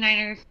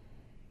 49ers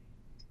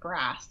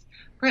brass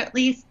for at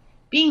least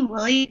being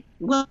willing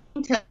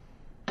to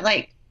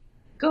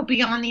go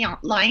beyond the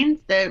lines,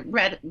 the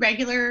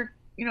regular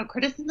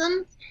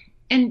criticisms,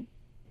 and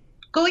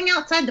going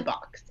outside the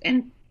box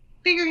and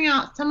figuring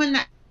out someone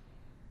that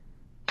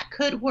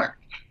could work.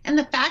 And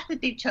the fact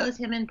that they chose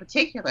him in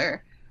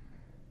particular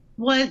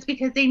was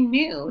because they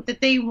knew that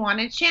they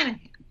wanted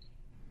Shanahan.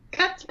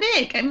 That's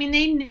big. I mean,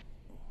 they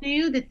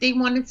knew that they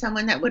wanted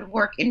someone that would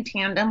work in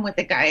tandem with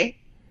a guy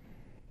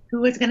who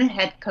was going to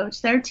head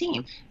coach their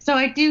team. So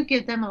I do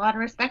give them a lot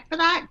of respect for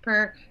that,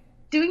 for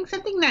doing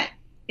something that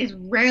is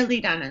rarely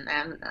done in the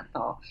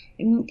NFL.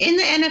 In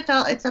the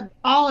NFL, it's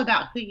all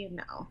about who you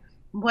know,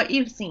 what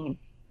you've seen.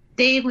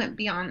 They went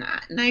beyond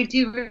that, and I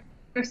do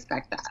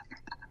respect that.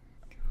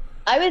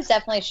 I was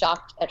definitely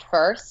shocked at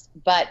first,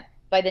 but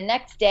by the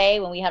next day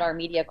when we had our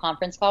media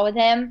conference call with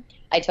him,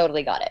 I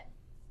totally got it.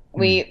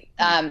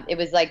 It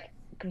was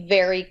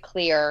very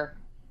clear.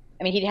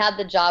 I mean, he'd had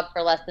the job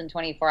for less than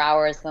 24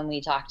 hours when we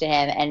talked to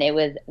him, and it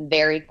was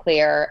very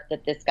clear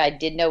that this guy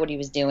did know what he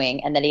was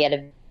doing and that he had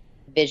a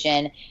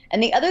vision.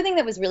 And the other thing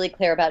that was really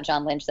clear about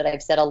John Lynch that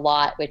I've said a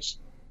lot, which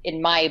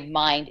in my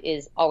mind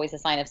is always a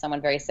sign of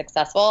someone very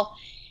successful,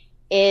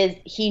 is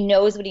he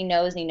knows what he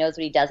knows and he knows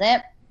what he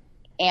doesn't.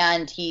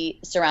 And he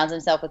surrounds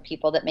himself with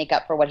people that make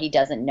up for what he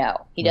doesn't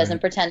know. He doesn't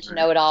pretend to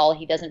know it all.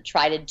 He doesn't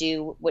try to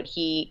do what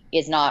he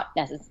is not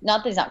that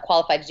he's not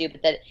qualified to do,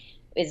 but that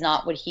is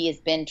not what he has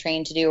been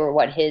trained to do or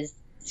what his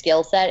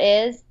skill set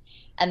is.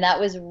 And that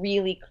was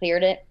really clear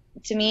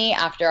to me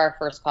after our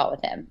first call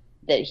with him,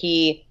 that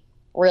he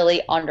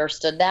really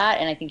understood that.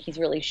 And I think he's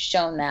really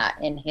shown that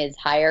in his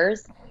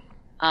hires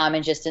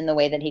and just in the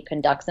way that he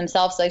conducts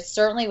himself. So I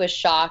certainly was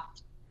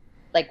shocked,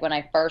 like when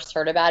I first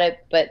heard about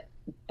it, but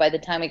by the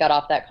time we got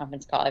off that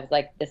conference call, I was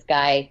like, this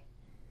guy,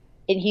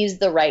 and he's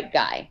the right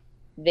guy.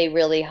 They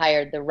really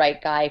hired the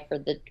right guy for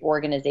the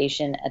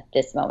organization at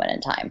this moment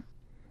in time.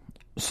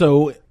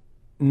 So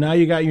now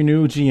you got your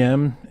new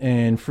GM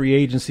and free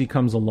agency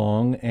comes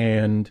along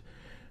and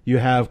you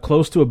have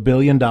close to $1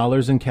 billion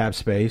in cap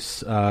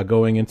space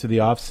going into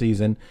the off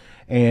season,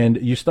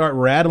 and you start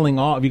rattling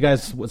off. You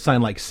guys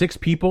signed like 6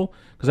 people,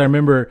 because I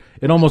remember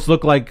it almost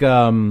looked like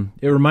it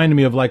reminded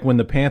me of like when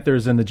the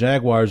Panthers and the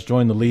Jaguars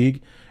joined the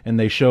league and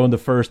they showed the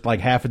first like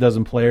half a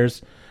dozen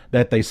players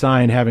that they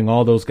signed, having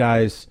all those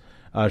guys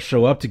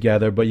show up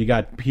together. But you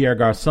got Pierre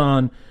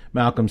Garçon,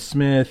 Malcolm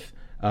Smith,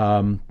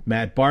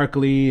 Matt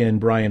Barkley,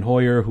 and Brian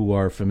Hoyer, who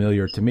are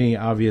familiar to me,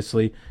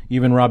 obviously,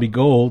 even Robbie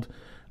Gould,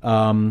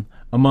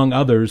 among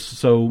others.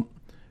 So,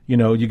 you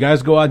know, you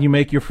guys go out and you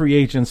make your free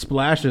agent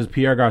splashes,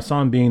 Pierre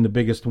Garçon being the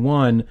biggest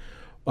one.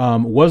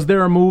 Was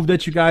there a move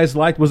that you guys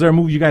liked? Was there a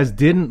move you guys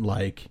didn't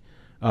like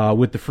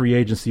with the free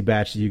agency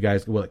batch that you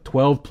guys, like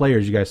 12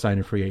 players you guys signed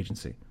in free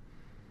agency?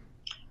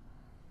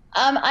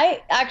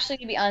 I actually,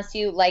 to be honest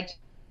with you, liked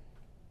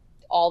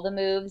all the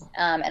moves.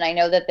 And I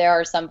know that there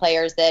are some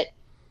players that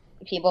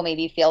people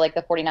maybe feel like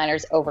the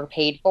 49ers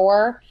overpaid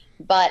for.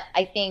 But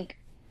I think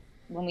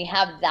when we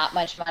have that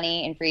much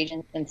money in free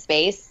agents in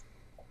space,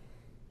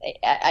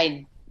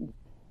 I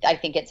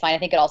think it's fine. I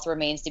think it also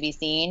remains to be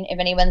seen if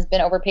anyone's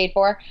been overpaid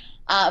for.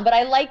 But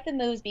I like the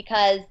moves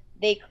because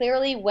they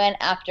clearly went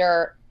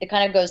after, it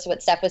kind of goes to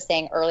what Steph was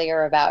saying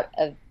earlier about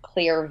a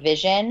clear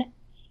vision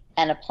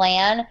and a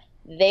plan.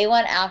 They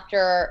went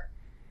after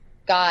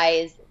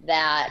guys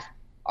that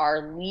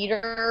are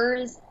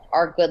leaders,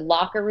 are good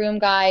locker room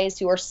guys,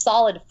 who are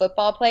solid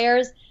football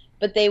players,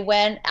 but they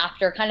went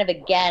after kind of,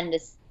 again,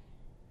 this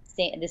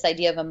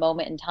idea of a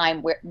moment in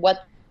time where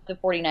what the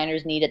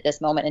 49ers need at this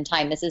moment in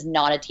time. This is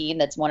not a team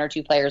that's 1 or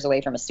 2 players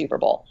away from a Super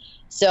Bowl.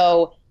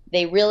 So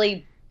they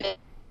really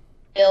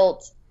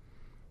built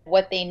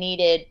what they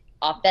needed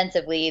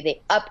offensively.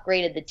 They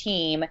upgraded the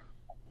team,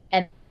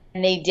 and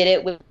they did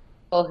it with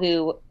people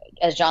who,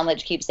 as John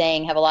Lynch keeps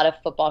saying, have a lot of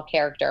football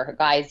character,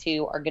 guys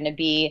who are going to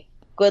be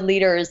good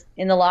leaders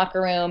in the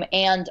locker room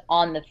and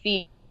on the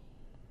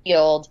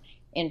field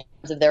in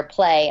terms of their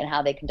play and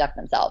how they conduct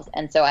themselves.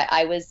 And so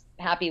I was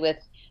happy with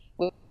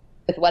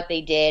what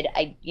they did.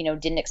 I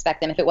didn't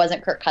expect them. If it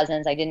wasn't Kirk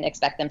Cousins, I didn't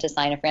expect them to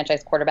sign a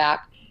franchise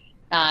quarterback.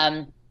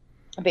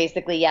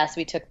 Basically, yes,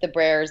 we took the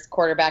Bears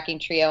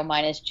quarterbacking trio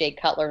minus Jay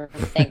Cutler.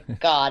 Thank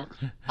God.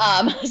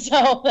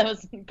 So that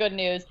was good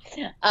news.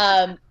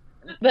 But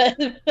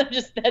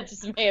that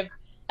just may have,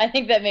 I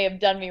think that may have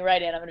done me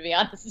right in, I'm going to be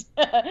honest.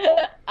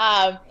 But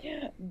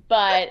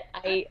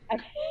I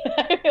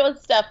feel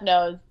Steph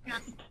knows.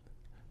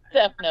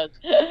 Steph knows.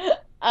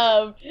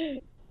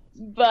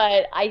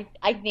 But I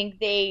think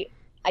they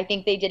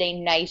did a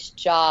nice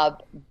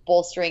job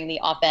bolstering the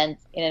offense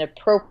in an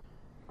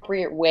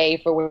appropriate way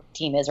for where the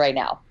team is right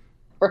now,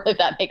 if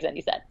that makes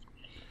any sense.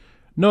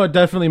 No, it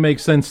definitely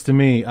makes sense to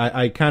me.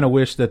 I kind of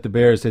wish that the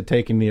Bears had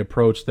taken the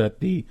approach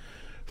that the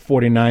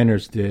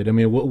 49ers did. I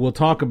mean, we'll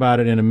talk about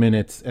it in a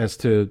minute as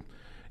to,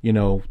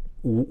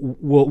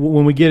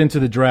 when we get into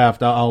the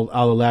draft, I'll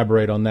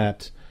elaborate on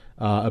that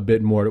a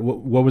bit more.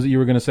 What was it you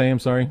were going to say? I'm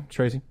sorry,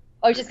 Tracy.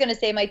 I was just going to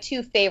say my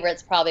 2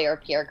 favorites probably are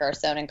Pierre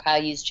Garçon and Kyle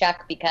Juszczyk,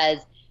 because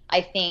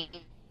I think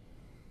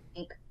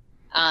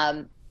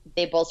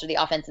they bolster the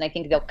offense, and I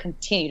think they'll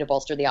continue to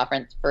bolster the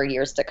offense for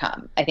years to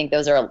come. I think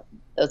those are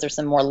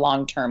some more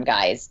long-term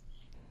guys.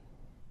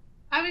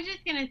 I was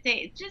just going to say,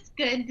 it's just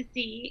good to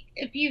see,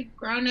 if you've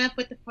grown up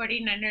with the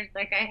 49ers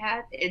like I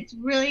have, it's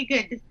really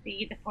good to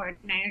see the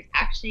 49ers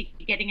actually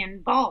getting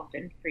involved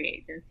in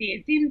free agency.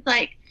 It seems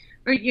like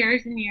for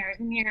years and years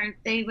and years,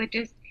 they would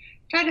just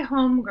try to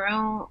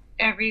homegrown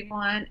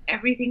everyone.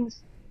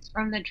 Everything's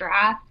from the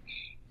draft.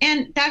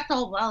 And that's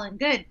all well and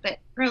good. But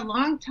for a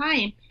long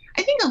time,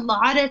 I think a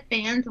lot of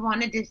fans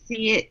wanted to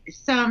see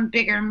some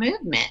bigger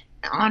movement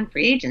on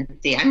free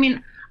agency. I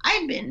mean,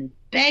 I've been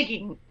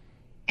begging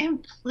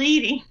and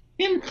pleading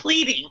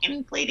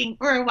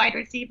for a wide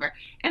receiver,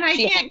 and I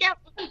can't get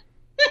one.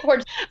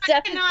 Poor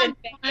Steph has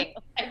been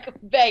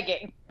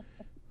begging.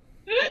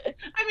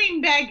 I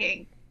mean,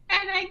 begging,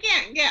 and I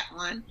can't get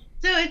one.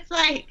 So it's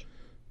like,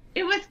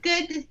 it was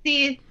good to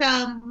see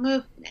some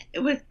movement. It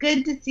was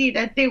good to see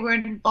that they were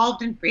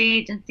involved in free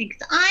agency,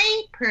 because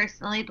I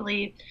personally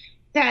believe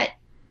that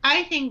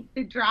I think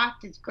the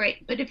draft is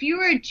great. But if you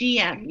were a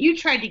GM, you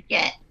try to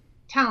get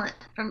talent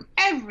from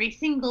every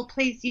single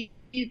place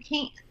you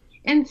can.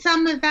 And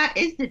some of that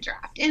is the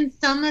draft, and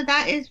some of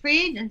that is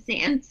free agency,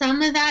 and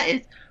some of that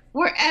is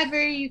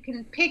wherever you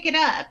can pick it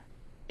up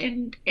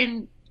and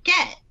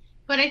get.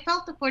 But I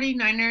felt the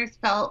 49ers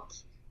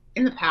felt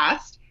in the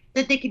past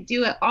that they could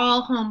do it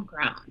all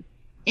homegrown.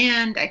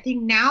 And I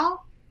think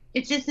now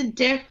it's just a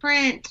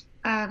different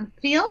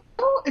feel.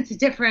 It's a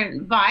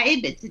different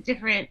vibe. It's a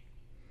different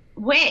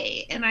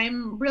way. And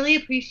I'm really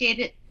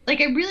appreciate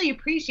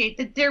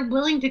that they're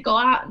willing to go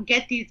out and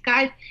get these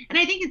guys. And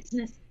I think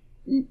it's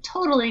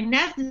totally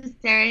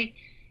necessary,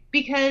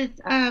 because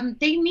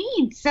they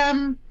need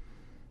some,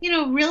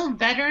 real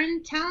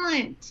veteran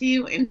talent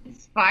to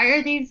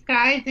inspire these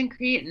guys and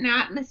create an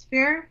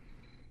atmosphere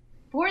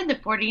for the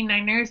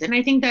 49ers. And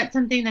I think that's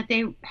something that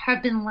they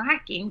have been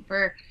lacking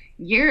for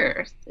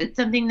years. It's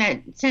something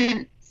that,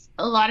 since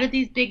a lot of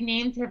these big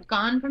names have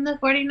gone from the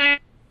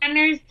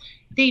 49ers,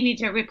 they need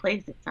to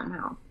replace it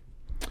somehow.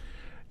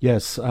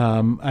 Yes,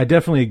 I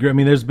definitely agree. I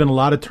mean, there's been a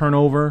lot of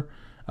turnover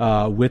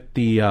with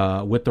the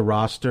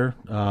roster.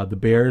 The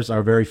Bears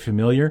are very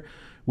familiar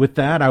with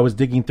that. I was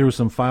digging through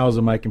some files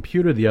on my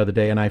computer the other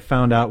day, and I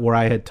found out where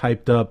I had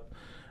typed up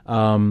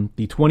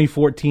the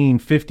 2014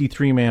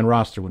 53-man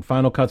roster. When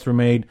final cuts were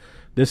made,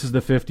 this is the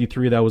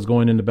 53 that was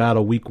going into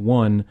battle week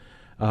 1.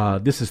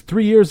 This is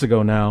 3 years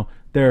ago now.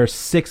 There are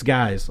 6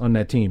 guys on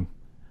that team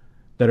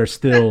that are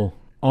still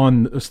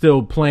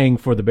playing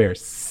for the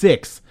Bears.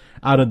 6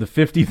 out of the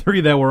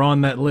 53 that were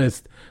on that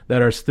list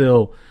that are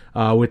still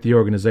with the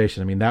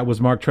organization. I mean, that was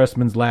Mark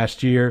Trestman's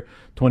last year.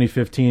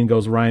 2015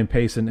 goes Ryan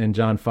Pace and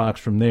John Fox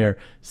from there.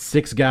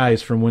 6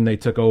 guys from when they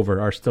took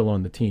over are still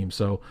on the team.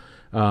 So,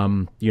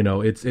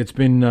 it's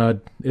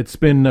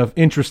been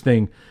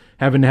interesting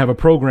having to have a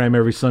program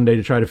every Sunday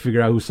to try to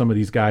figure out who some of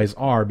these guys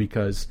are,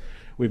 because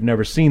we've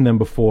never seen them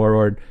before,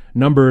 or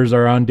numbers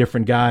are on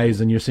different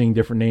guys and you're seeing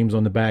different names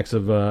on the backs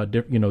of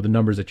the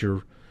numbers that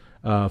you're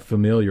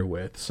familiar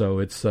with. So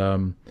it's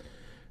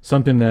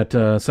something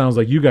that sounds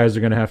like you guys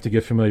are going to have to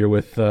get familiar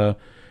with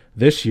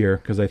this year,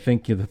 because I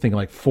think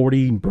like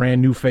 40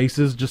 brand new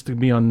faces just to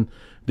be on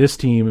this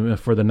team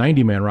for the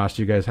 90-man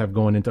roster you guys have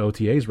going into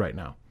OTAs right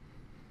now.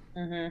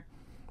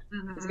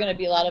 Mm-hmm. There's going to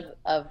be a lot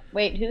of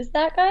wait, who's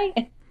that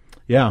guy?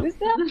 Yeah. Who's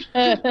that?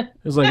 It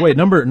was like, wait,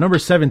 number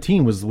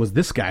 17 was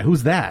this guy.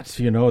 Who's that?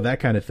 That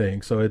kind of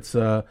thing. So it's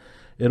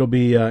it'll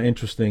be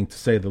interesting to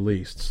say the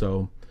least.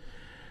 So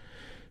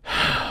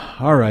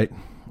all right,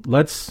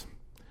 let's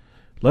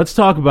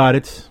talk about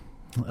it.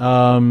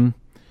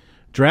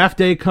 Draft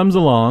day comes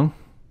along,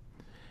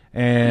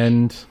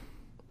 and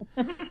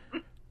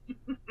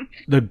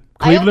the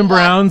Cleveland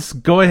Browns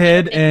go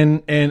ahead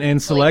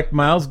and select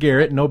Myles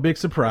Garrett. No big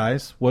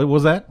surprise. What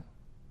was that?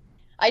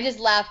 I just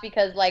laugh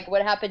because,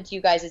 what happened to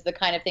you guys is the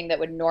kind of thing that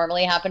would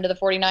normally happen to the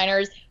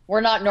 49ers.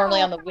 We're not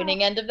normally on the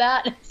winning end of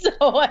that, so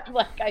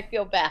I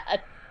feel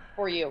bad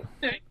for you.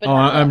 But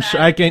I'm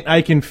sure I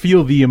can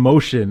feel the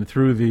emotion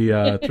through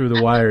the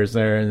wires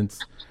there, and it's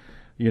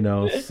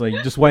it's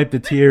like just wipe the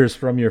tears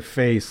from your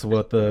face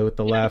with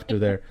the laughter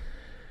there.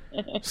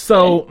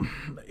 So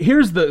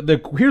here's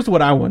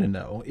what I want to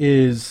know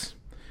is,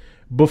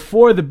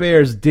 before the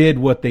Bears did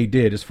what they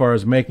did as far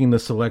as making the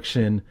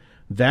selection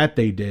that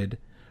they did,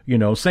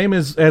 same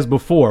as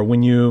before,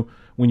 when you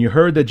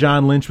heard that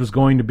John Lynch was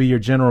going to be your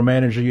general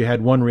manager, you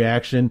had one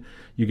reaction.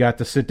 You got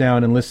to sit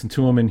down and listen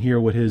to him and hear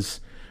what his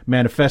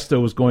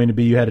manifesto was going to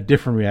be. You had a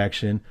different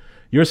reaction.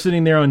 You're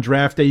sitting there on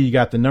draft day, you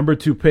got the number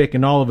 2 pick,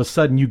 and all of a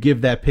sudden you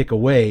give that pick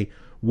away.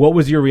 What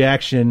was your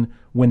reaction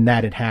when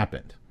that had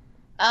happened?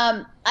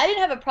 I didn't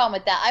have a problem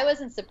with that. I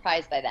wasn't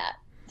surprised by that,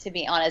 to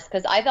be honest,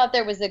 because I thought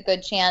there was a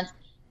good chance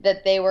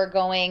that they were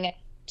going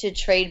to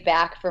trade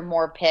back for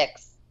more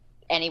picks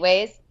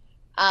anyways.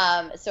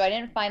 So I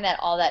didn't find that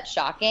all that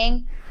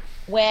shocking.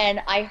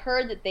 When I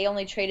heard that they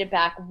only traded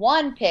back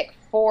 1 pick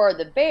for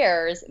the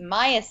Bears,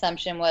 my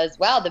assumption was,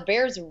 wow, the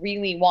Bears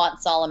really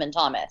want Solomon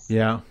Thomas.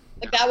 Yeah.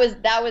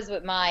 That was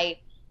what my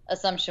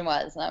assumption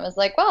was. And I was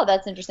like, wow,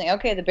 that's interesting.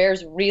 Okay, the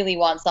Bears really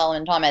want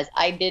Solomon Thomas.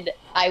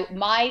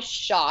 My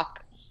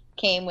shock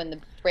came when the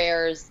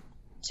Bears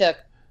took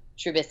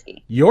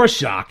Trubisky. Your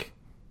shock?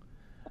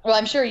 Well,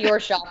 I'm sure your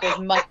shock was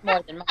much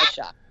more than my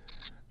shock.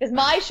 Because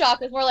my shock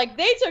was more like,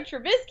 they took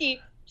Trubisky,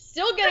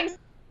 still getting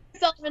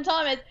Solomon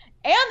Thomas,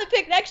 and the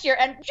pick next year,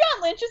 and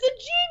John Lynch is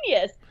a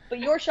genius. But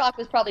your shock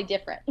was probably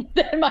different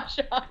than my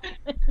shock.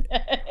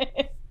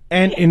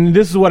 And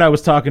this is what I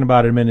was talking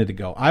about a minute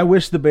ago. I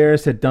wish the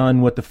Bears had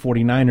done what the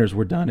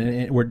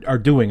 49ers are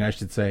doing, I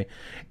should say,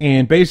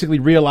 and basically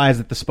realized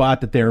that the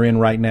spot that they're in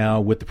right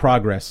now with the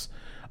progress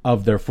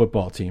of their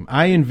football team.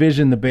 I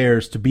envision the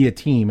Bears to be a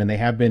team, and they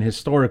have been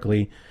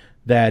historically,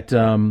 that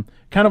kind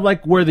of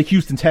like where the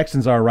Houston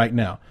Texans are right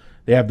now.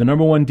 They have the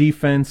number 1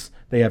 defense.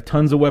 They have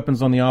tons of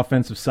weapons on the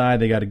offensive side.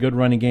 They got a good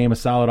running game, a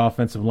solid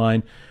offensive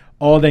line.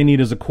 all they need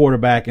is a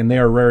quarterback, and they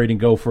are ready to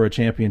go for a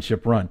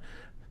championship run.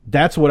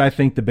 That's what I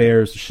think the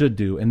Bears should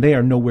do, and they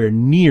are nowhere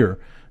near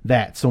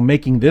that. So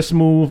making this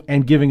move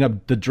and giving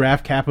up the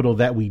draft capital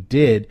that we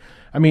did,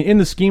 I mean, in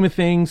the scheme of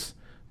things,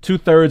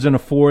 2/3 and a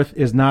fourth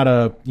is not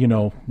a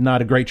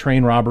great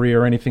train robbery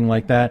or anything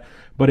like that,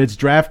 but it's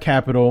draft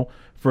capital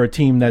for a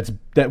team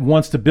that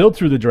wants to build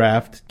through the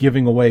draft,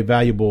 giving away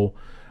valuable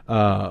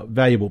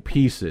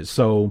pieces.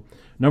 So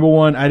number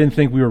one, I didn't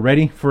think we were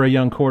ready for a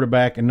young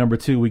quarterback, and number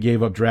two, we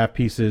gave up draft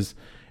pieces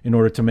in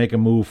order to make a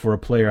move for a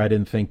player I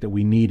didn't think that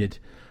we needed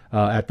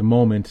at the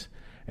moment.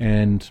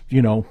 And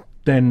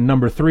then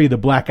number three, the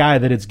black eye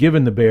that it's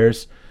given the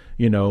Bears.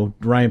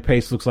 Ryan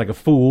Pace looks like a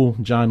fool.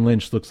 John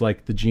Lynch looks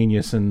like the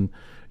genius, and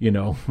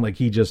like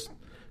he just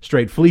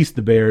straight fleeced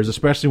the Bears,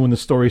 especially when the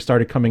story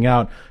started coming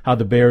out how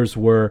the Bears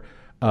were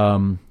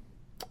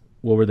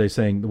what were they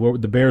saying?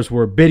 The Bears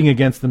were bidding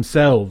against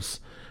themselves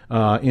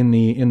in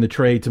the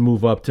trade to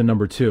move up to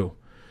number 2.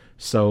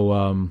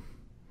 So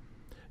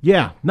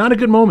yeah, not a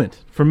good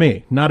moment for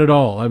me, not at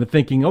all. I've been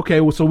thinking,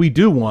 okay, well, so we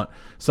do want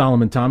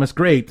Solomon Thomas,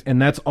 great,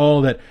 and that's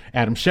all that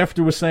Adam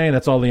Schefter was saying.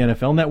 That's all the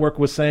NFL Network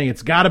was saying.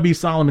 It's got to be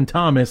Solomon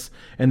Thomas,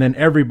 and then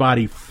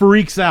everybody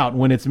freaks out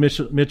when it's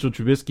Mitchell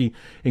Trubisky,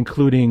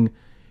 including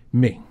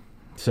me.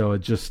 So it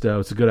just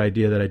it's a good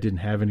idea that I didn't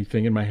have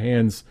anything in my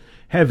hands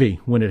heavy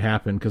when it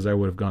happened, because I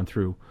would have gone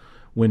through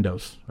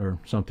Windows or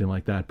something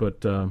like that.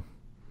 But so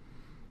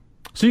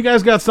you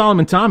guys got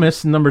Solomon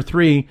Thomas, number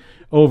 3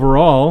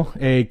 overall,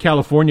 a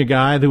California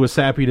guy that was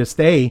happy to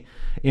stay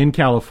in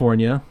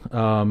California.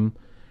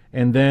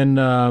 And then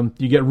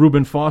you get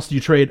Reuben Foster.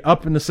 You trade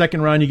up in the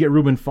second round. You get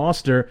Reuben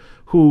Foster,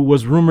 who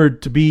was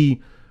rumored to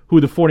be who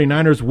the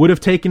 49ers would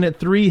have taken at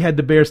 3 had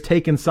the Bears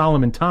taken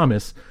Solomon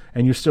Thomas,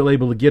 and you're still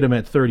able to get him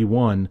at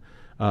 31.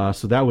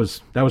 So that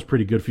was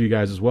pretty good for you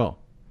guys as well.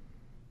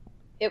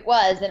 It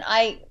was, and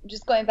I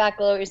just going back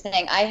to what you're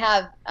saying, I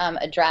have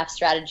a draft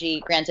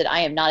strategy. Granted, I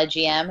am not a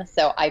GM,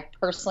 so I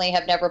personally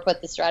have never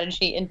put the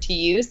strategy into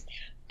use.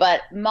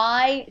 But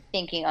my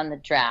thinking on the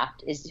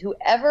draft is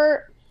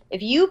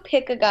if you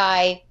pick a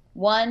guy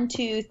 1,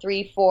 2,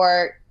 3,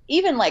 4,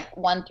 even like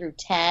 1 through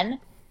 10,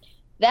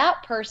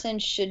 that person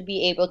should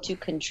be able to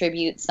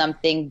contribute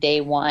something day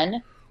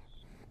one.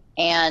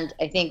 And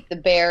I think the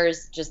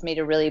Bears just made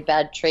a really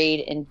bad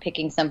trade in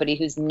picking somebody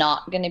who's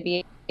not going to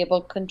be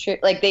able to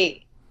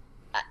contribute.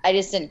 I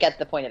just didn't get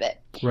the point of it.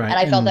 Right. And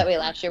I felt that way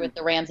last year with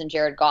the Rams and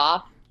Jared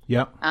Goff.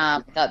 Yep.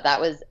 I thought that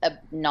was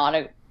not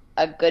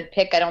a good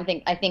pick.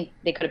 I think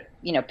they could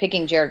have,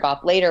 picking Jared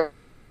Goff later.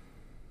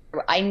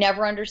 I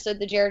never understood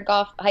the Jared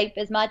Goff hype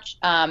as much.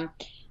 And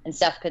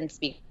Steph can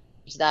speak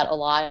to that a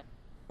lot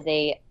as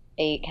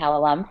a Cal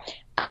alum.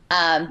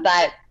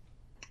 But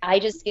I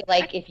just feel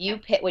like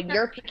when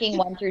you're picking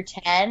 1 through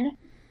 10,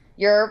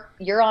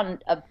 you're on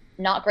a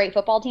not great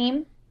football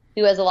team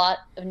who has a lot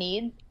of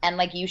needs,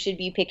 and you should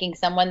be picking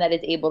someone that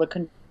is able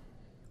to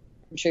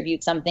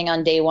contribute something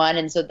on day one.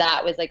 And so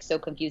that was so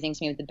confusing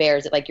to me with the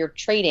Bears, that you're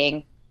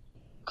trading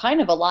kind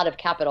of a lot of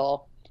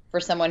capital for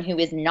someone who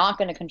is not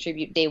going to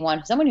contribute day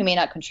one, someone who may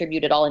not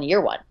contribute at all in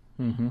year one.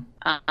 Mm-hmm.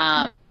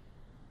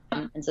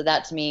 And so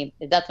that, to me,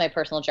 that's my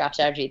personal draft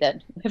strategy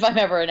that if I'm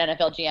ever an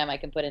NFL GM, I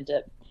can put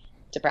into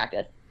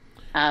practice.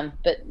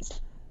 But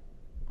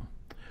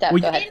Steph,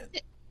 go ahead.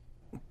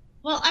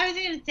 Well, I was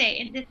going to say,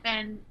 in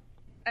defense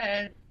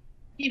of,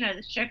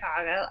 the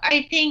Chicago,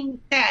 I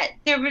think that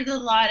there was a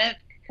lot of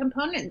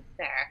components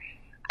there.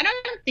 I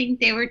don't think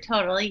they were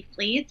totally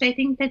fleeced. I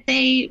think that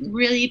they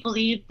really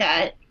believed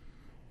that,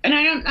 and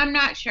I'm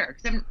not sure,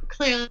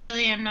 because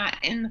I'm not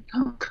in the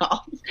phone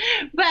calls,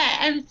 but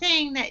I'm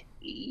saying that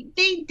they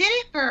did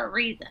it for a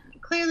reason.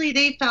 Clearly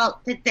they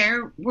felt that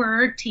there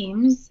were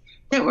teams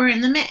that were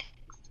in the mix,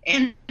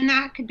 and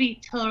that could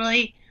be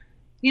totally,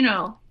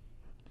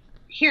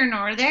 here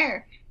nor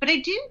there. But I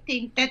do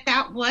think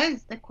that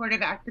was the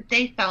quarterback that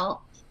they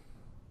felt.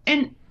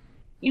 And,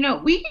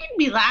 we can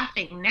be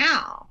laughing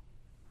now,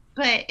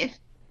 but if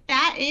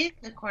that is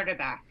the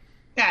quarterback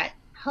that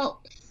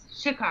helps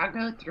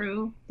Chicago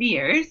through the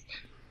years,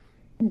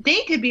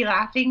 they could be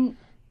laughing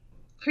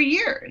for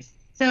years.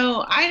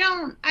 So I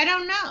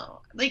don't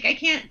know. I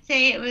can't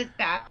say it was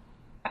bad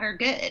or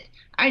good.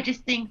 I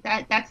just think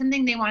that that's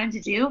something they wanted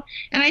to do.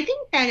 And I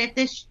think that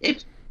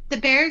if the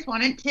Bears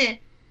wanted to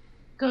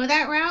go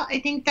that route, I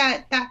think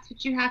that that's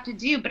what you have to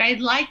do. But I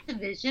like the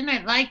vision.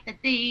 I like that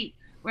they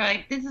were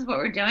like, this is what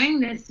we're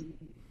doing. This is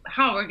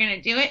how we're going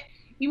to do it.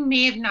 You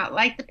may have not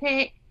liked the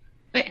pick,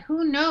 but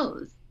who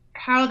knows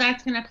how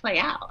that's going to play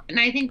out. And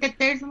I think that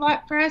there's a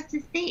lot for us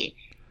to see.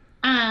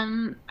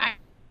 I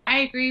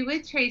agree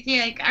with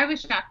Tracy. I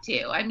was shocked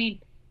too.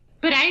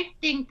 But I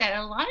think that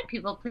a lot of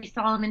people place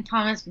Solomon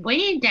Thomas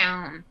way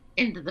down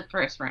into the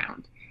first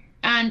round.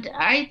 And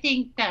I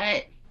think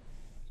that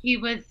he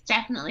was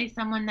definitely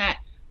someone that,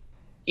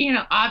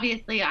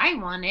 obviously I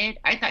wanted.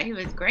 I thought he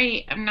was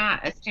great. I'm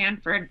not a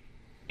Stanford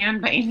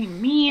fan by any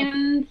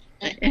means.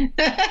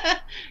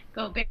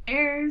 Go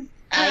Bears.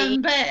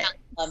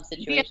 But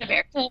situation.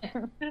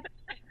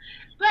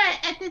 but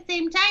But at the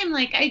same time,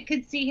 like, I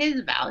could see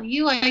his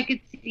value. I could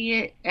see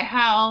it,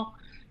 how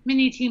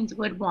many teams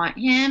would want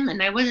him,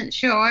 and I wasn't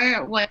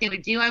sure what they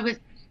would do. I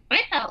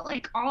felt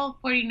like all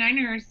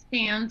 49ers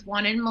fans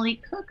wanted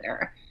Malik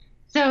Hooker.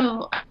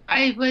 So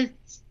I was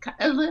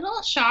a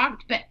little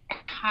shocked, but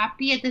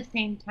happy at the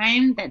same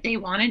time that they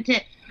wanted to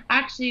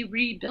actually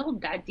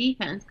rebuild that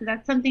defense, because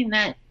that's something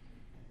that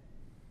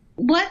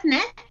was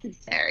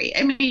necessary.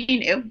 I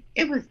mean,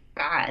 it was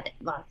bad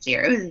last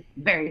year. It was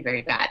very,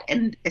 very bad.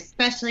 And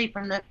especially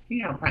from the,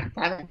 front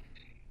seven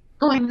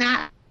going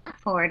that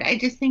forward. I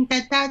just think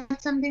that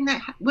that's something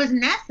that was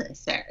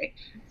necessary.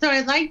 So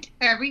I liked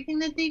everything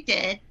that they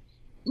did.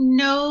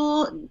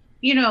 No,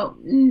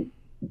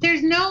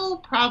 there's no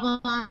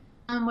problem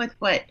with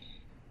what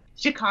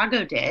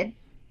Chicago did.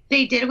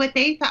 They did what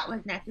they thought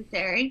was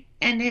necessary.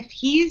 And if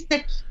he's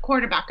the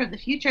quarterback of the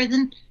future,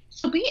 then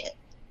so be it.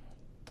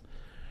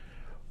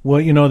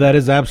 Well, that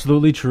is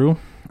absolutely true.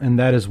 And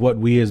that is what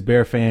we as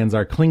Bear fans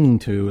are clinging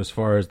to as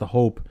far as the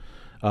hope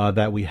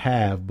that we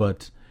have.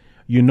 But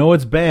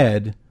it's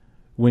bad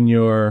when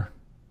your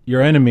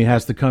enemy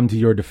has to come to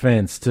your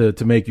defense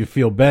to make you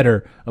feel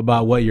better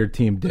about what your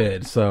team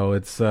did. So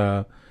it's,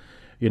 I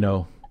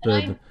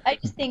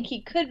just think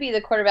he could be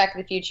the quarterback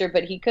of the future,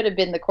 but he could have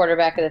been the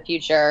quarterback of the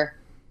future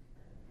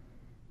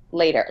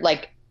later,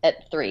 like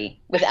at 3,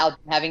 without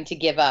having to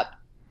give up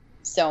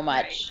so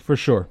much. For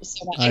sure.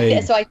 So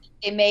I think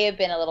they may have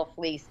been a little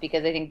fleeced,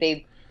 because I think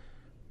they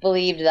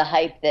believed the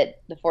hype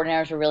that the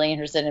 49ers were really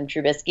interested in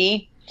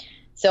Trubisky.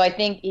 So I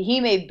think he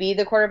may be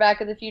the quarterback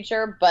of the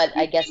future, but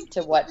I guess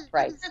to what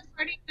price?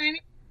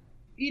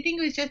 You think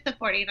it was just the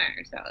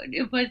 49ers,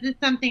 though? Was it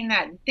something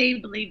that they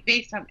believed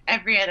based on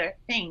every other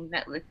thing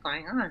that was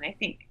going on? I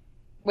think.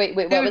 Wait,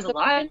 what was a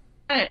lot?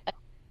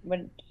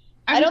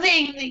 I'm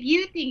saying that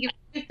you think it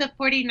was just the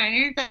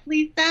 49ers that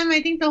fleeced them.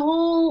 I think the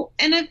whole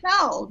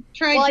NFL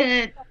tried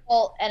to. The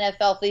whole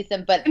NFL fleeced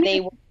them, but they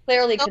were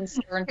clearly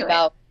concerned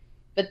about.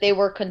 But they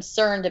were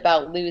concerned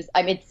about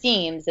it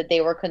seems that they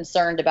were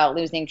concerned about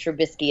losing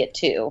Trubisky at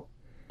 2,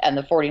 and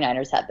the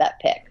 49ers had that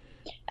pick.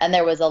 And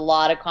there was a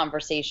lot of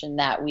conversation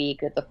that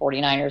week that the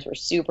 49ers were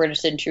super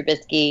interested in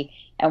Trubisky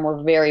and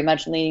were very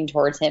much leaning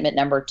towards him at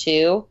number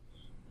 2.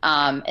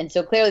 And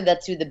so clearly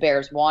that's who the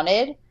Bears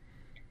wanted,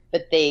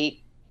 but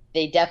they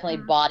definitely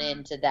bought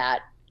into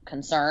that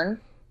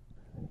concern,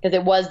 because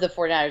it was the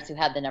 49ers who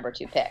had the number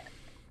 2 pick.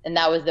 And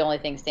that was the only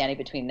thing standing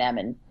between them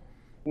and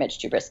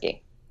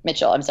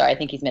Mitchell. I'm sorry. I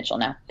think he's Mitchell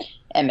now.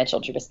 And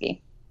Mitchell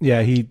Trubisky.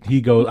 Yeah,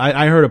 he goes.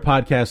 I heard a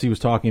podcast. He was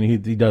talking.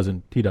 He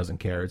doesn't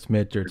care. It's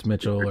Mitch or it's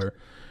Mitchell or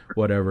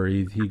whatever.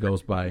 He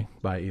goes by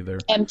either.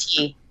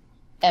 MT.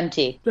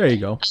 There you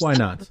go. Why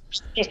not?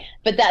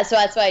 But that's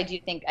why I do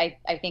think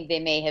I think they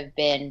may have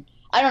been.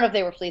 I don't know if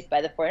they were fleeced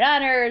by the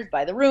 49ers,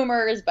 by the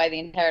rumors, by the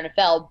entire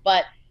NFL,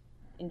 but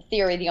in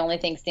theory, the only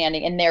thing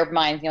standing in their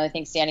minds, the only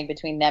thing standing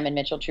between them and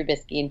Mitchell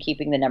Trubisky and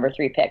keeping the number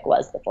 3 pick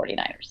was the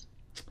 49ers.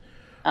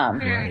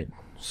 Right.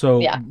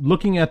 So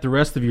looking at the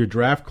rest of your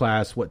draft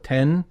class,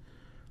 10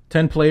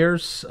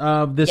 players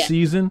this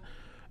season?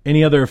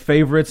 Any other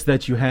favorites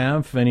that you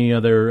have? Any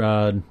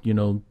other,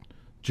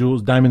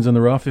 jewels, diamonds in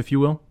the rough, if you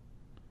will?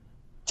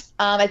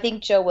 I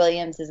think Joe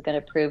Williams is going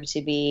to prove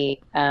to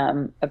be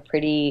a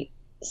pretty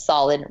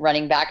solid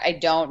running back. I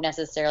don't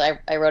necessarily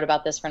 – I wrote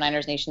about this for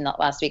Niners Nation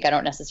last week. I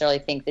don't necessarily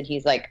think that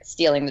he's,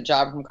 stealing the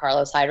job from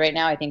Carlos Hyde right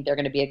now. I think they're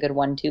going to be a good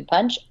 1-2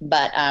 punch.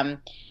 But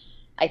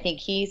I think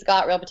he's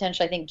got real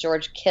potential. I think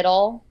George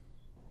Kittle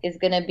is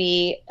going to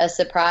be a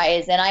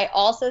surprise. And I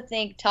also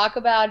think, talk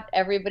about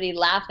everybody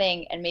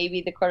laughing and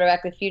maybe the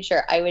quarterback of the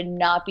future, I would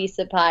not be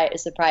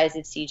surprised if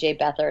CJ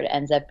Beathard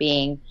ends up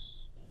being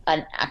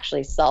an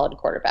actually solid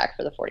quarterback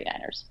for the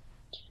 49ers.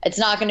 It's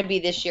not going to be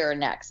this year or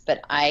next,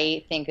 but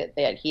I think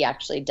that he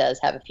actually does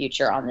have a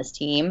future on this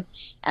team.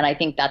 And I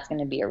think that's going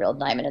to be a real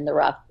diamond in the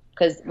rough.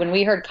 Because when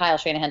we heard Kyle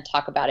Shanahan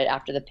talk about it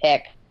after the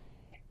pick,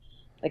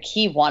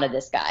 he wanted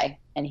this guy.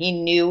 And he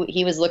knew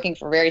he was looking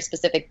for very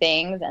specific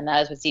things, and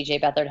that is what CJ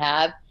Beathard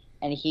have,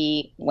 and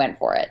he went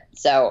for it.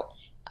 So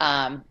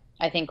I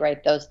think,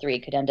 those 3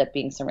 could end up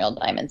being some real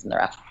diamonds in the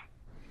rough.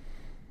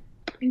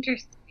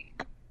 Interesting.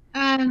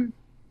 My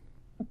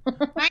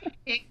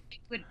pick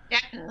would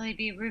definitely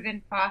be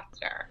Reuben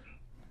Foster.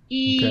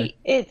 He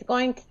is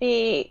going to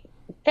be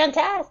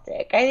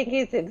fantastic. I think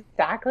he's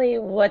exactly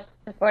what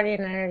the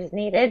 49ers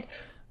needed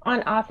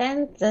on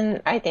offense,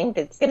 and I think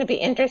it's going to be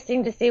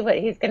interesting to see what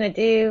he's going to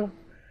do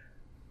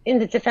in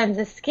the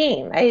defensive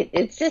scheme.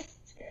 It's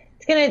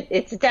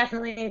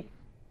definitely a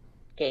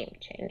game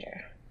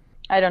changer.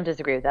 I don't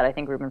disagree with that. I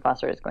think Reuben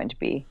Foster is going to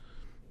be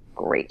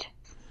great.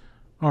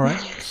 All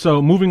right.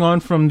 So moving on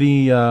from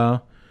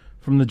the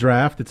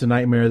draft, it's a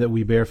nightmare that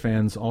we Bear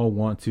fans all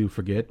want to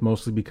forget,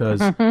 mostly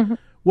because,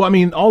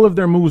 all of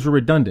their moves were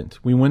redundant.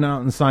 We went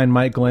out and signed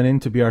Mike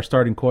Glennon to be our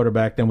starting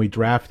quarterback, then we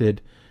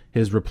drafted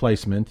his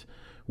replacement.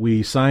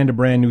 We signed a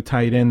brand new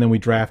tight end, then we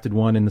drafted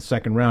one in the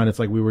second round. It's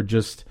like we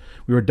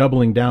were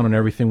doubling down on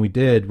everything we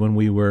did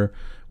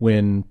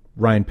when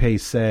Ryan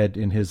Pace said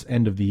in his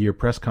end of the year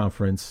press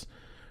conference,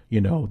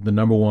 the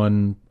number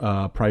one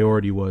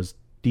priority was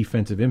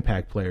defensive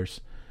impact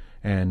players,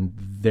 and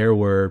there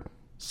were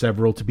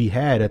several to be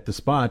had at the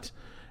spot,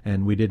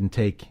 and we didn't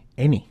take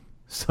any.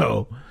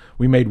 So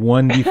we made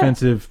one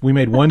defensive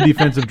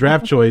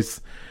draft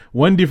choice,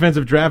 and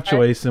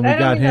we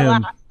got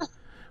him.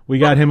 We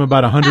got him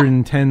about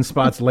 110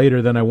 spots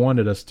later than I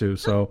wanted us to.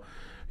 So,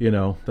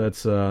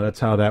 that's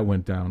how that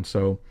went down.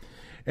 So,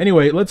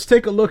 anyway, let's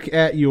take a look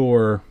at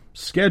your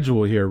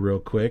schedule here real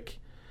quick,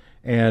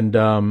 and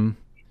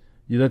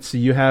let's see.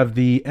 You have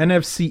the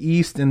NFC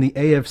East and the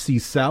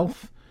AFC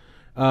South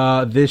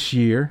this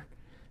year.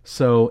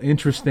 So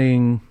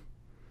interesting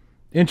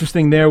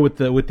there with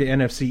the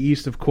NFC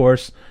East, of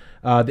course.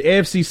 The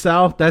AFC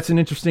South, that's an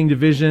interesting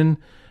division.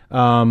 We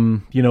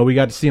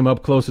got to see them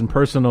up close and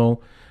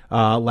personal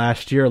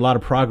last year. A lot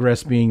of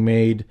progress being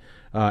made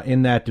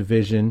in that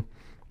division.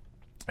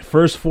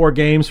 First 4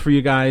 games for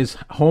you guys: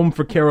 home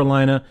for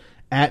Carolina,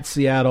 at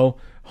Seattle,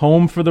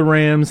 home for the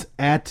Rams,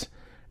 at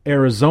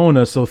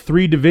Arizona. So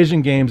 3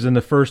 division games in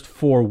the first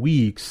 4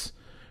 weeks.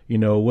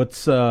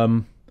 What's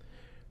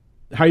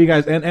how you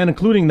guys, and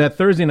including that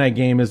Thursday night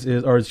game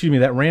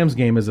that Rams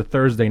game is a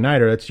Thursday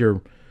nighter. That's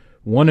your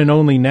one and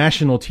only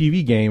national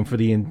TV game for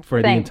the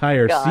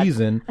entire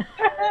season.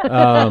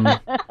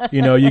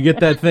 You get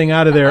that thing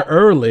out of there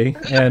early,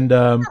 and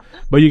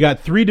but you got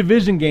 3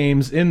 division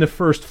games in the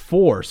first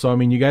 4. So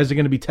you guys are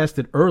going to be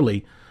tested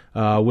early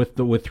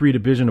with 3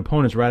 division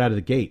opponents right out of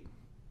the gate.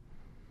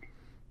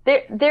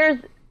 I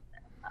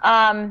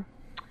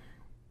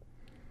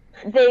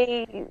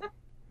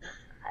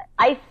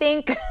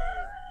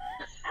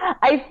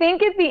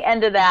think at the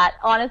end of that,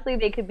 honestly,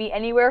 they could be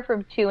anywhere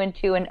from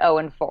 2-2 and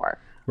 0-4.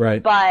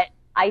 Right. But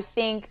I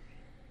think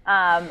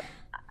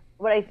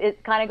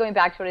it's kind of going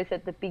back to what I said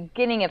at the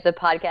beginning of the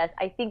podcast.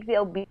 I think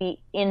they'll be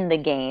in the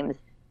games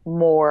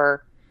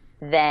more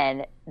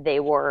than they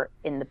were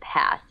in the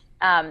past.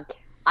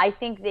 I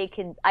think they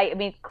can.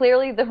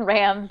 Clearly the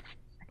Rams.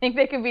 I think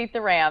they can beat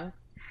the Rams.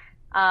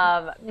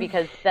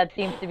 Because that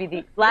seems to be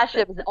the last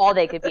year was all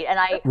they could beat. And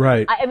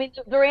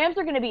the Rams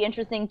are going to be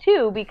interesting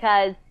too,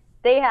 because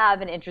they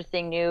have an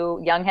interesting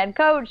new young head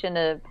coach and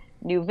a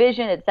new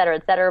vision, et cetera,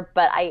 et cetera.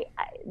 But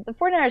the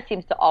 49ers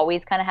seems to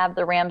always kind of have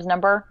the Rams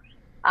number.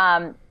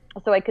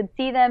 So I could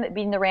see them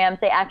beating the Rams.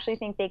 They actually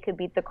think they could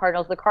beat the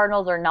Cardinals. The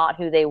Cardinals are not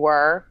who they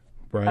were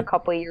a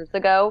couple of years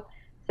ago.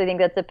 So I think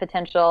that's a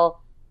potential,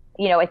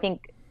 I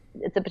think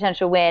it's a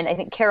potential win. I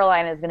think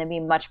Carolina is going to be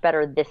much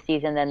better this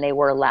season than they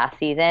were last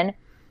season.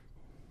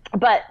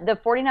 But the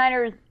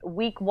 49ers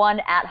week 1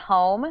 at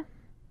home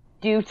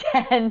do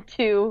tend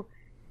to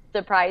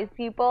surprise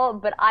people.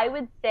 But I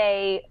would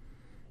say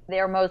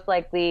they're most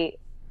likely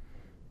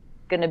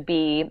going to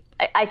be,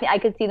 I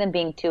could see them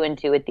being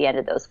 2-2 at the end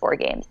of those 4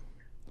 games.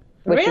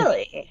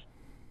 Really?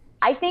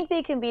 I think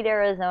they can beat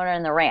Arizona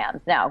and the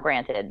Rams. Now,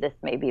 granted, this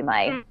may be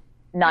my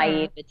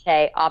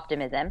naivete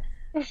optimism.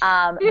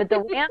 But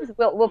the Rams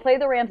will play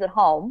the Rams at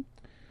home.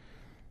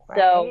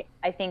 So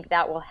I think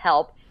that will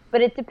help.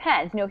 But it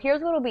depends.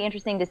 Here's what will be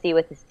interesting to see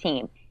with this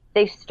team.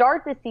 They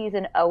start the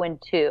season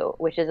 0-2,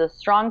 which is a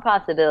strong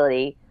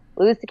possibility.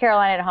 Lose to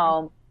Carolina at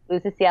home,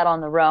 lose to Seattle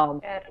on the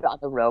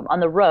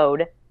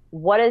road.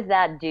 What does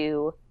that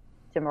do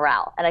to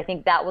morale? And I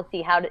think that we'll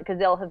see because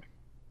they'll have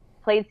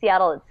played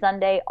Seattle at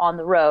Sunday on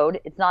the road.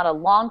 It's not a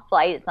long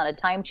flight. It's not a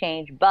time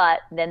change,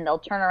 but then they'll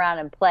turn around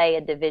and play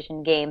a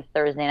division game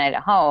Thursday night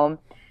at home.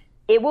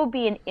 It will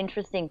be an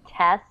interesting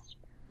test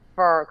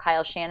for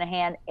Kyle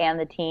Shanahan and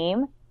the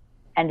team,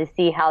 and to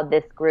see how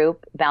this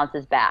group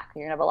bounces back.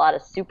 You're going to have a lot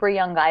of super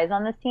young guys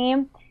on this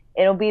team.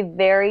 It'll be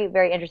very,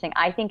 very interesting.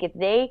 I think if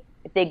they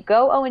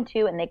go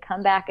 0-2 and they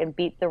come back and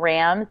beat the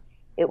Rams,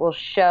 it will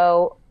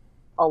show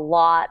a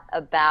lot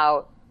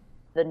about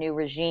the new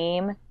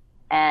regime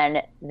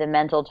and the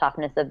mental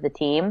toughness of the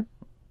team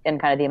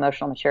and kind of the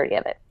emotional maturity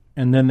of it.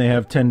 And then they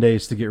have 10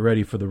 days to get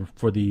ready for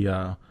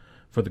the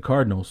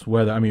Cardinals.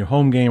 Whether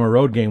home game or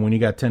road game, when you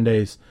got 10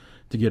 days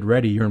to get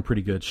ready, you're in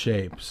pretty good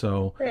shape.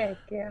 So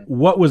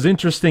what was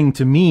interesting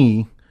to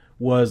me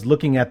was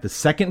looking at the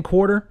second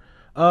quarter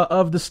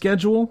of the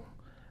schedule.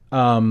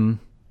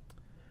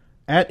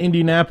 At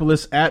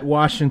Indianapolis, at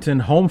Washington,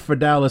 home for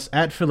Dallas,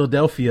 at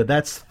Philadelphia.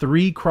 That's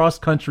 3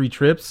 cross-country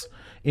trips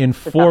in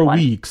 4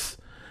 weeks,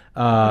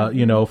 for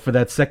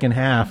that second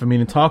half.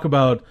 And talk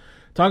about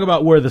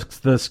where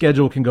the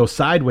schedule can go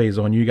sideways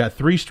on you. You got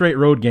 3 straight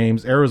road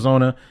games: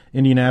 Arizona,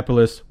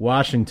 Indianapolis,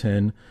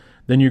 Washington.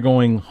 Then you're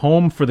going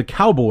home for the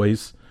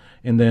Cowboys,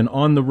 and then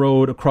on the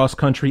road across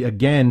country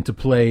again to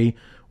play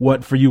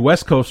what for you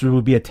West Coasters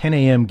would be a 10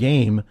 a.m.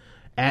 game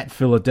at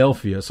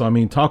Philadelphia. So,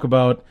 talk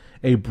about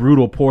a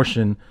brutal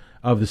portion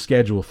of the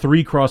schedule.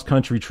 3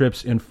 cross-country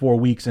trips in 4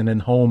 weeks and then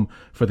home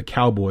for the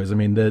Cowboys. The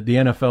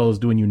NFL is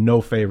doing you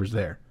no favors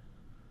there.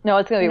 No,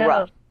 it's going to be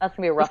rough. That's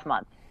going to be a rough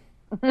month.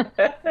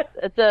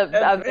 It's a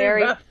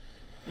very,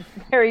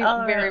 very,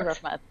 very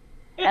rough month.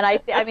 And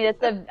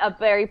it's a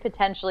very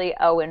potentially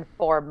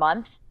 0-4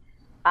 month.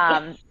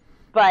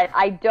 But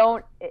I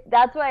don't –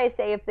 that's why I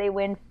say if they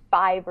win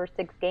 5 or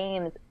 6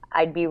 games,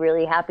 I'd be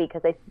really happy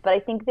but I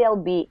think they'll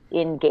be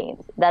in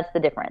games. That's the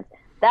difference.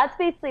 That's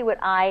basically what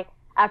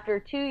after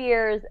 2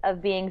 years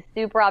of being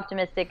super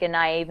optimistic and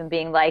naive and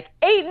being like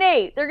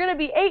 8-8, they're going to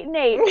be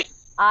 8-8.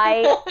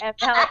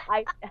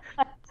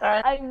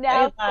 I'm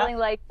now feeling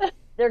like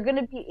they're going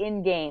to be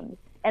in games.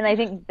 And I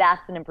think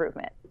that's an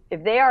improvement.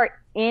 If they are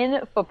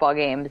in football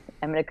games,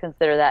 I'm going to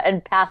consider that.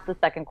 And past the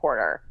second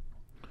quarter,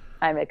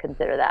 I'm going to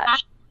consider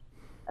that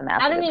a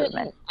massive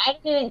improvement. I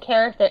don't even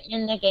care if they're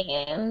in the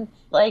games.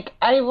 Like,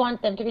 I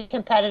want them to be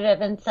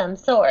competitive in some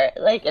sort.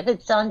 Like, if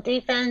it's on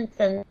defense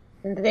and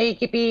they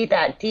could be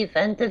that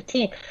defensive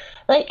team.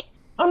 Like,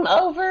 I'm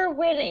over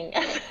winning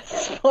at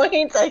this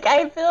point. Like,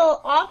 I feel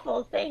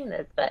awful saying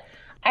this, but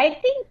I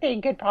think they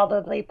could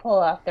probably pull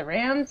off the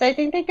Rams. I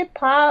think they could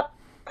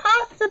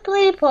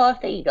possibly pull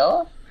off the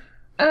Eagles.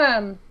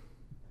 But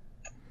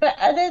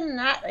other than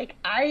that, like,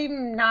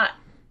 I'm not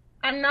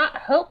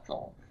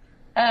hopeful.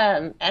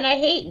 And I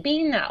hate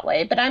being that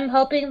way, but I'm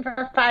hoping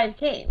for 5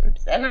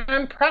 games. And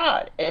I'm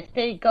proud if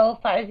they go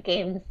 5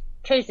 games.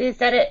 Tracy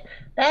said it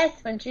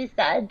best when she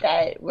said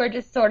that we're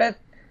just sort of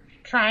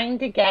trying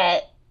to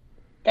get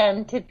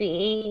them to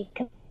be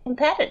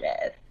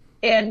competitive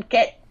and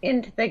get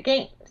into the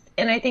games.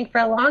 And I think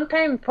for a long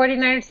time,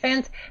 49ers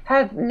fans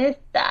have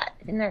missed that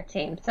in their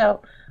team.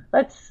 So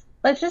let's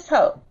just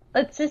hope.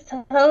 Let's just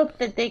hope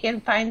that they can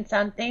find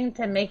something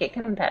to make it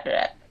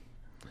competitive.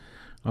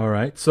 All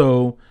right.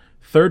 So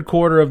third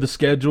quarter of the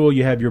schedule,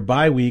 you have your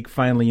bye week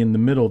finally in the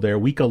middle there,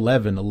 week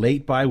 11, a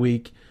late bye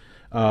week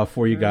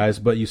for you guys.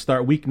 But you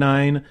start week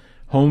 9,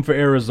 home for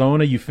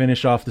Arizona. You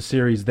finish off the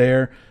series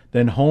there.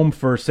 Then home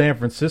for San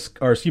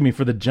Francisco, or excuse me,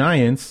 for the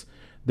Giants.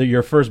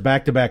 Your first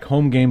back-to-back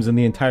home games in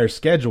the entire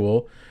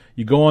schedule.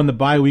 You go on the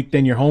bye week,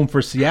 then you're home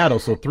for Seattle.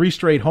 So 3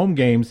 straight home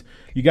games.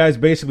 You guys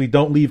basically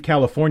don't leave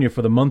California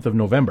for the month of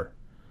November.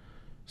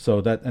 So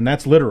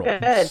that's literal.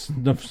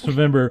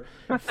 November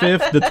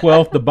 5th, the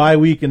 12th, the bye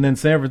week, and then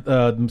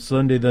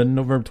Sunday, the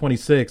November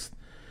 26th.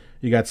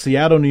 You got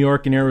Seattle, New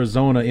York, and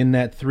Arizona in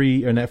that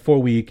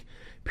 4-week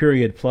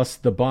period plus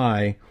the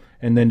bye,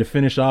 and then to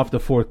finish off the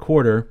fourth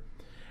quarter.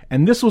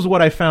 And this was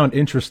what I found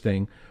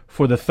interesting.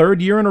 For the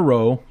third year in a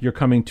row, you're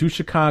coming to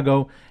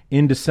Chicago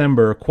in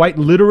December, quite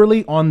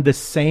literally on the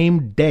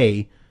same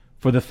day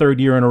for the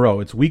third year in a row.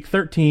 It's week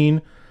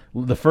 13.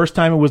 The first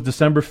time it was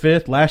December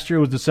 5th. Last year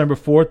it was December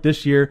 4th.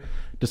 This year,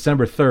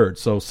 December 3rd.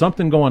 So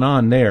something going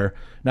on there.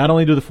 Not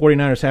only do the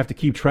 49ers have to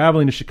keep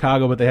traveling to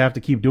Chicago, but they have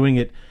to keep doing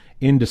it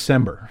in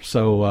December.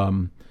 So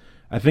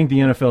I think the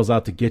NFL's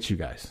out to get you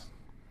guys.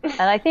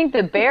 And I think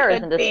the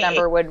Bears in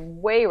December would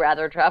way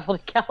rather travel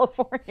to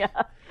California.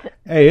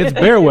 Hey, it's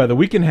bear weather.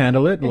 We can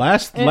handle it.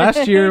 Last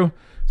year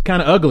it's kind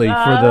of ugly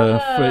last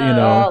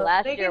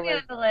year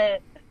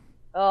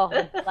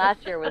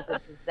was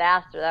a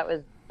disaster.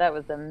 That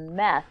was a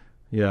mess.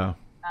 Yeah.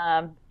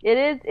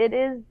 It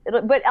is,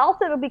 but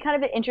also it'll be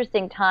kind of an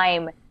interesting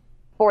time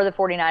for the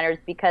 49ers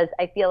because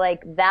I feel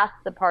like that's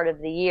the part of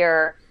the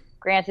year.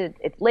 Granted,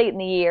 it's late in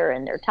the year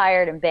and they're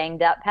tired and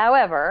banged up.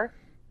 However,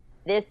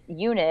 this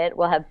unit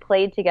will have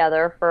played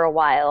together for a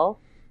while,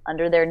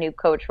 under their new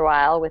coach for a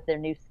while, with their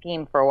new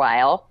scheme for a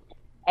while.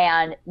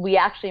 And we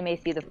actually may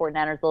see the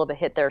 49ers a little bit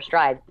hit their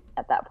stride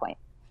at that point.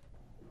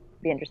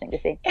 Be interesting to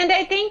see. And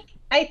I think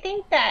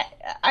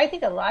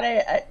a lot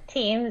of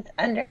teams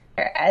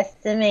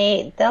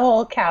underestimate the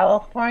whole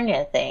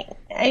California thing.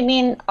 I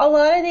mean, a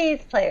lot of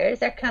these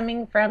players are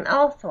coming from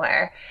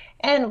elsewhere.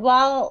 And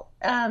while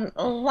a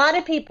lot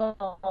of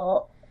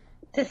people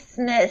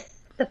dismiss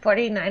the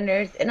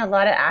 49ers in a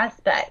lot of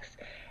aspects,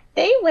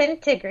 they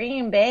went to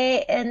Green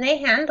Bay and they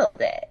handled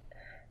it.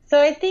 So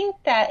I think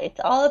that it's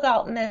all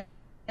about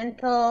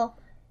mental,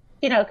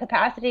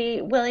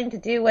 capacity, willing to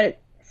do what's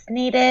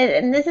needed.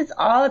 And this is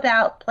all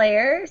about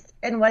players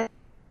and what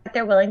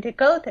they're willing to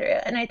go through.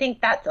 And I think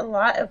that's a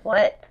lot of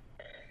what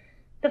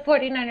the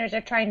 49ers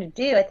are trying to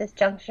do at this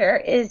juncture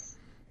is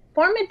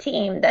form a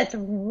team that's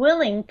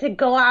willing to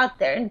go out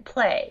there and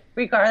play,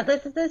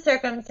 regardless of the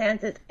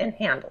circumstances, and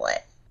handle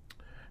it.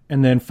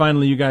 And then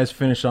finally, you guys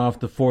finish off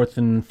the fourth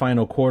and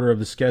final quarter of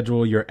the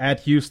schedule. You're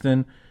at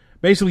Houston.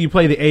 Basically, you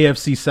play the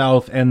AFC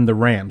South and the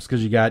Rams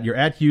because you're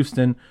at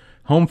Houston,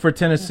 home for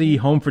Tennessee,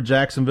 home for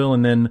Jacksonville,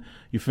 and then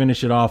you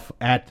finish it off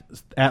at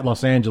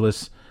Los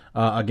Angeles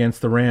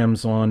against the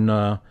Rams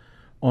on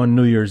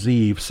New Year's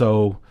Eve.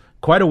 So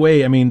quite a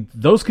way. I mean,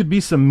 those could be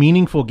some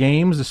meaningful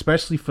games,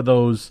 especially for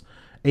those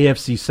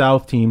AFC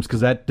South teams because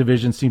that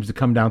division seems to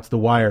come down to the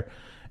wire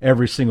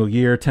every single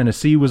year.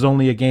 Tennessee was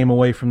only a game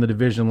away from the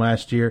division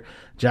last year.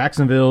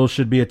 Jacksonville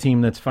should be a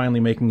team that's finally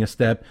making a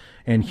step.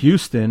 And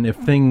Houston, if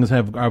things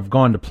have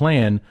gone to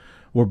plan,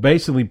 we're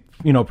basically,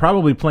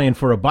 probably playing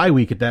for a bye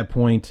week at that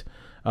point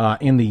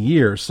in the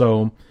year.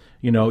 So,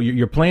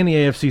 you're playing the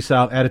AFC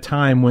South at a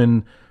time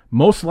when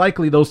most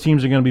likely those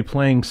teams are going to be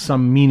playing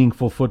some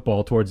meaningful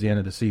football towards the end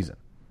of the season.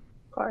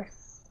 Of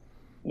course.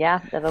 Yeah,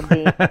 that'll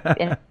be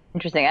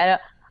interesting.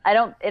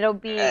 It'll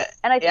be,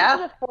 and I think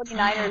for the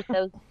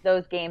 49ers,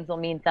 those games will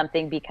mean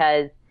something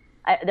because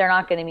they're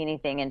not going to mean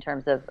anything in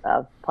terms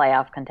of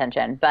playoff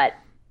contention. But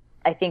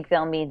I think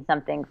they'll mean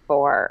something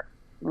for,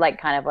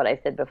 like kind of what I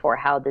said before,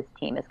 how this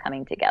team is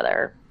coming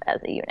together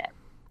as a unit.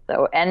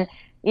 So, and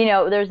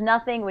there's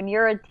nothing when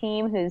you're a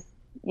team who's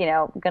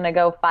going to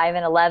go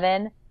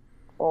 5-11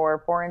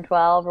 or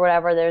 4-12 or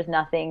whatever. There's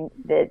nothing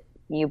that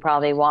you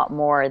probably want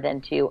more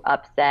than to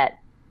upset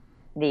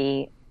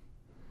the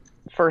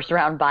first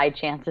round bye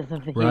chances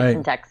of the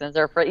Houston Texans,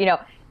 or for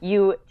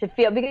you to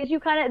feel, because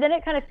you then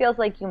it kind of feels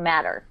like you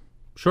matter.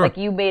 Sure. Like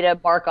you made a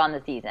mark on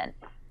the season.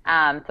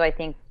 So I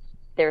think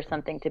there's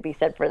something to be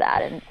said for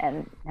that,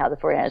 and how the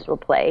 49ers will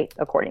play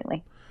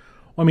accordingly.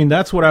 Well, I mean,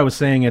 that's what I was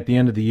saying at the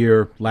end of the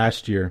year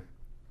last year.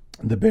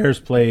 The Bears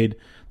played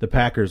the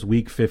Packers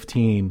week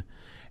 15,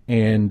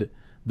 and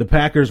the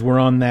Packers were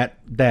on that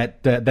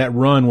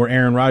run where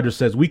Aaron Rodgers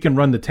says we can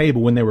run the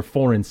table when they were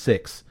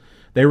 4-6.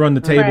 They run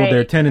the table,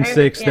 they're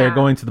 10-6, they're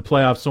going to the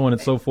playoffs, so on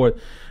and so forth.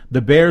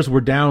 The Bears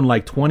were down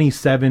like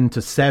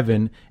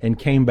 27-7 and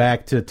came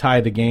back to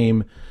tie the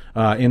game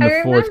in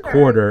the fourth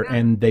quarter,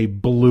 and they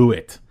blew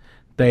it.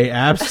 They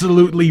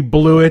absolutely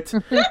blew it.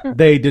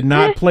 They did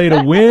not play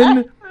to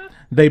win.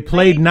 They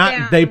played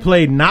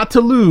not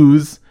to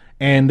lose,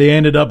 and they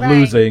ended up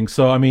losing.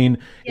 So, I mean,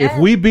 if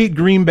we beat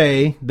Green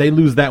Bay, they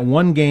lose that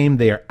one game.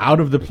 They are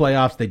out of the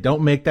playoffs. They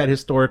don't make that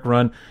historic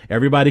run.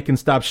 Everybody can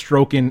stop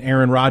stroking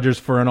Aaron Rodgers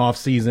for an off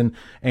season,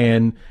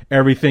 and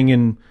everything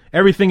in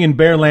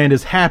Bearland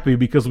is happy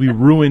because we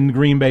ruined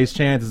Green Bay's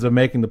chances of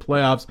making the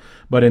playoffs.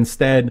 But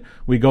instead,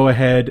 we go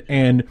ahead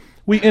and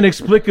we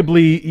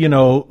inexplicably,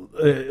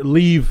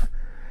 leave.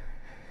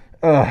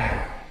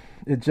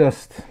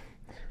 It's.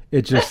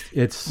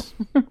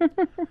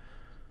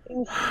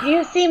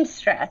 You seem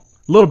stressed.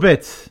 A little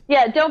bit.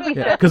 Yeah, don't be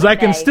stressed. Because I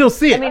can still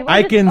see it.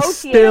 I can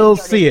still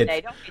see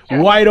it.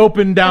 Wide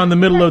open down the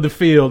middle of the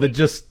field. It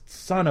just,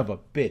 son of a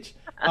bitch.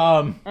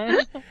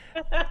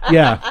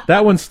 Yeah,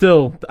 that one's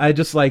still, I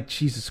just like,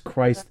 Jesus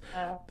Christ.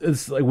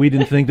 It's like we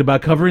didn't think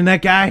about covering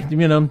that guy, You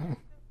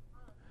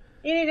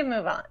need to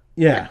move on.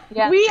 Yeah.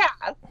 We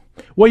have.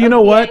 Well, you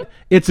know what?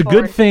 It's a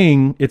good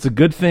thing. It's a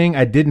good thing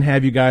I didn't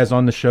have you guys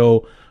on the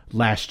show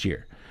last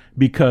year,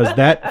 because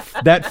that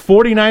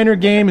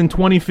 49er game in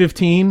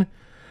 2015,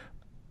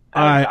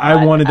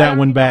 I wanted that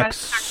one back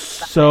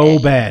so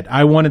bad.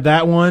 I wanted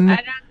that one. And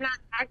I'm not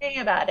talking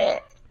about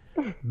it.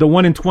 The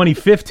one in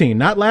 2015,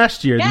 not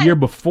last year, the year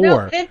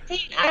before. No, 15,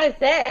 I was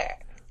there.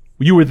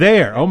 You were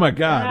there. Oh my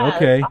God.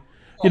 Okay.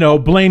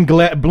 Blaine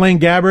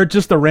Gabbert,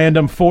 just a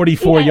random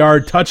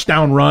 44-yard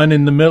touchdown run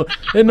in the middle.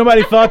 And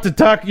nobody thought to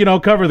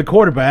cover the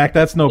quarterback.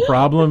 That's no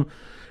problem.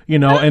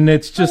 And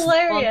it's just,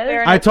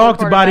 hilarious. I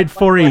talked about it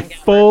for a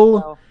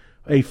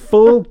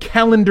full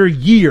calendar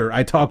year.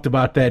 I talked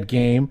about that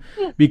game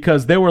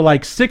because there were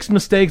like 6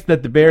 mistakes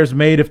that the Bears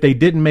made. If they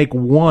didn't make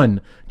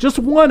just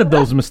one of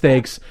those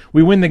mistakes,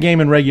 we win the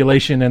game in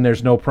regulation and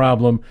there's no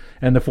problem.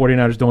 And the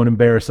 49ers don't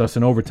embarrass us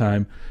in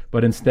overtime.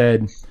 But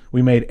instead,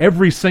 we made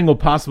every single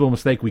possible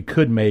mistake we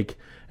could make.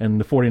 And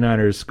the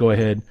 49ers go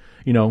ahead,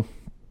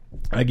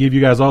 I give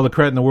you guys all the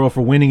credit in the world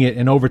for winning it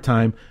in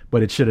overtime,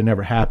 but it should have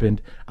never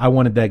happened. I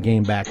wanted that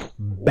game back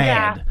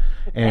bad. Yeah.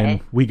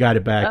 And we got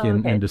it back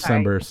in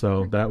December.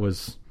 So that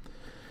was...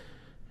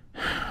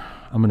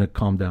 I'm going to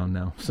calm down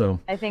now. So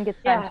I think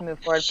it's time to move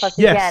forward. Plus,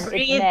 again,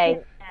 it's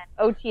May.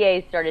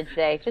 OTA started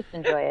today. Just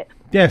enjoy it.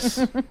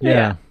 Yes.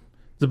 Yeah.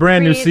 It's a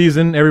brand new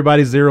season.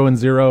 Everybody's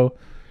 0-0.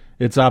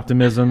 It's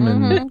optimism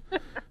and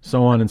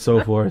so on and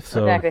so forth.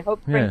 So exactly.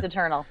 Hope springs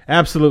eternal.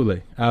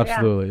 Absolutely.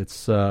 Yeah.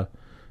 It's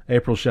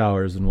April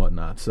showers and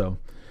whatnot. So,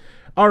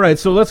 all right.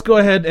 So let's go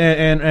ahead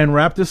and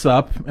wrap this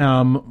up.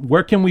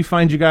 Where can we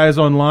find you guys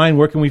online?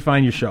 Where can we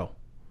find your show?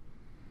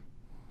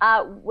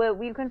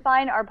 Well, you can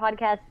find our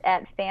podcast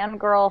at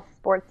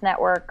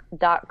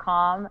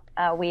fangirlsportsnetwork.com.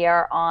 We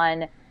are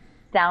on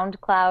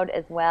SoundCloud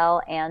as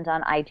well and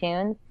on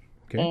iTunes.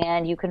 Okay.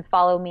 And you can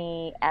follow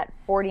me at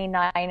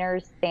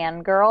 49ers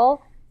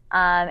Fangirl.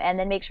 And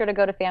then make sure to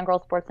go to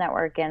Fangirl Sports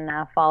Network and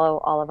follow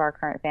all of our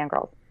current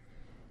fangirls.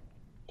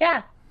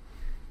 Yeah.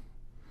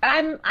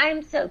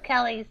 I'm So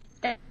Kelly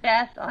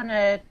Steph on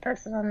a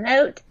personal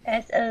note,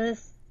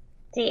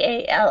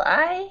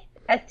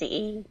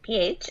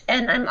 SOCALISTEPH,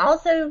 and I'm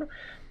also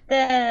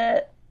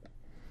the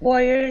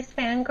Warriors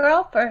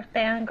fangirl for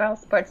Fangirl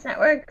Sports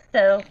Network.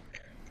 So,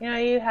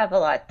 you have a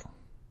lot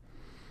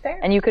there.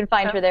 And you can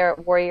find her there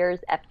at Warriors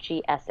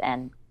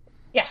FGSN.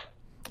 Yeah.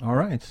 All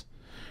right.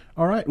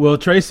 Well,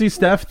 Tracy,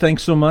 Steph,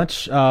 thanks so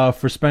much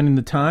for spending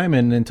the time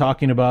and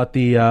talking about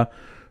the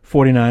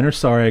 49ers.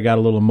 Sorry, I got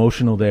a little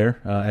emotional there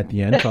at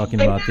the end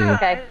talking about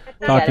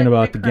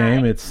the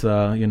game. It's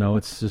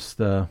it's just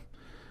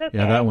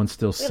that one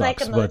still sucks.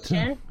 Like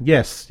emotion. But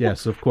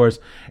yes, of course.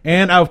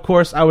 And of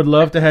course, I would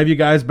love to have you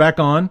guys back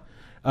on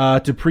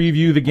to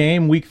preview the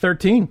game week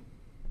 13.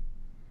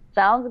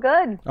 Sounds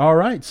good. All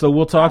right, so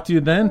we'll talk to you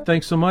then.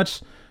 Thanks so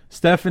much,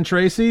 Steph and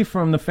Tracy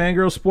from the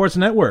Fangirl Sports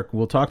Network.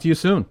 We'll talk to you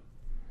soon.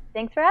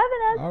 Thanks for having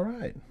us. All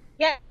right.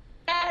 Yes.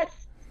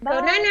 Bye.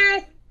 Go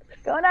Niners.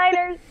 Go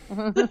Niners.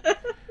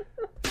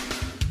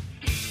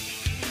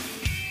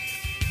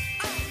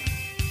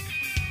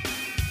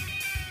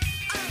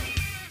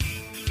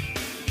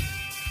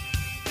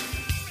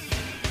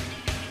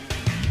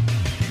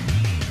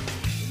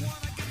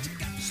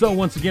 So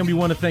once again, we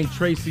want to thank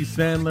Tracy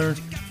Sandler,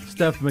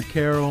 Steph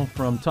McCarroll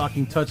from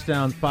Talking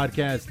Touchdowns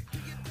podcast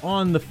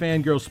on the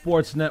Fangirl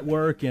Sports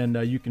Network, and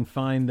you can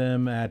find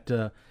them at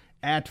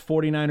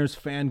 49ers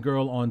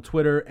Fangirl on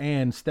Twitter,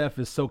 and Steph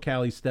is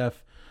SoCali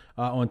Steph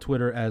on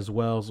Twitter as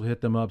well. So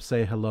hit them up,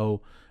 say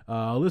hello,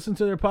 listen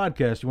to their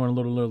podcast. You want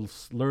to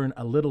learn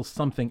a little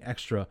something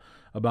extra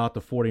about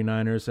the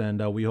 49ers,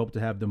 and we hope to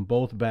have them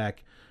both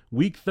back.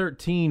 Week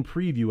 13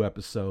 preview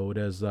episode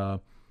as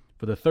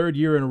for the third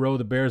year in a row,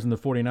 the Bears and the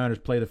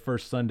 49ers play the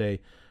first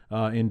Sunday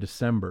in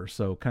December.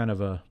 So kind of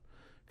a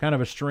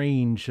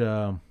strange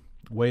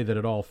way that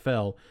it all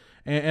fell.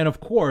 And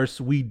of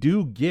course, we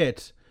do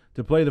get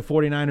to play the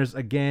 49ers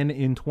again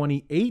in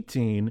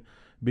 2018,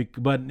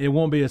 but it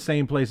won't be a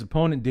same place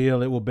opponent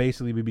deal. It will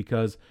basically be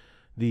because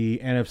the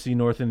NFC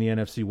North and the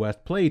NFC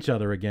West play each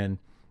other again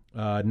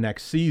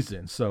next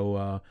season.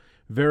 So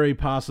very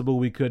possible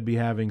we could be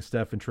having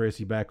Steph and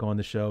Tracy back on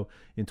the show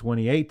in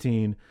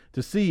 2018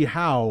 to see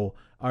how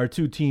our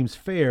two teams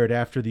fared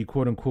after the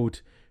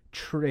quote-unquote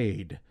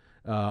trade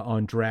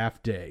on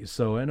draft day.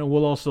 So, and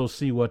we'll also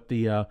see what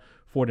the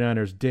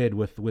 49ers did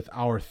with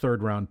our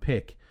third-round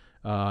pick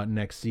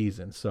next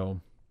season.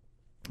 So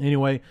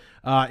anyway,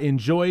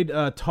 enjoyed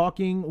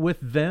talking with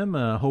them.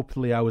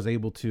 Hopefully I was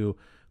able to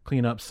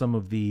clean up some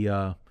of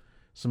the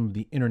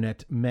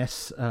internet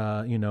mess,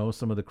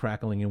 some of the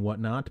crackling and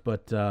whatnot.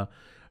 But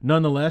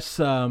nonetheless,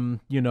 it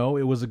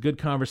was a good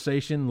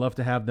conversation. Love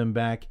to have them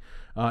back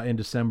in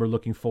December.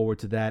 Looking forward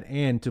to that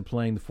and to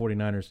playing the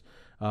 49ers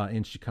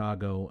in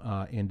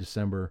Chicago in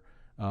December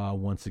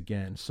once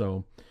again.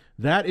 So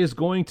that is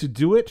going to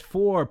do it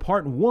for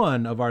part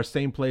 1 of our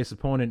Same Place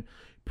Opponent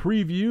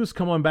previews.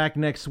 Come on back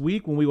next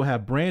week when we will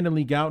have Brandon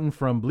Lee Gouton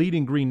from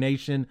Bleeding Green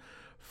Nation,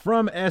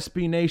 from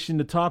SB Nation,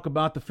 to talk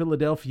about the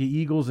Philadelphia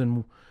Eagles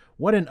and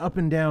what an up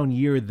and down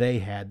year they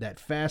had. That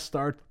fast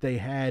start that they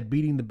had,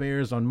 beating the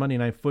Bears on Monday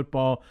Night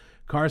Football.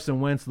 Carson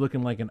Wentz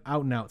looking like an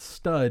out-and-out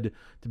stud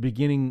to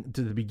begin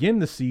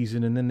the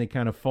season, and then they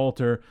kind of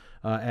falter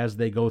as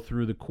they go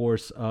through the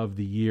course of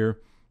the year.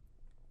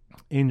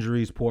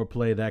 Injuries, poor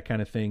play, that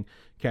kind of thing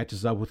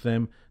catches up with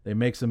them. They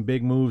make some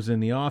big moves in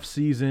the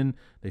offseason.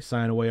 They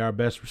sign away our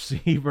best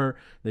receiver.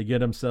 They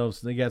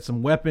got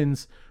some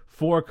weapons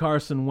for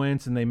Carson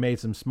Wentz, and they made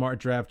some smart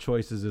draft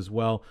choices as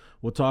well.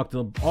 We'll talk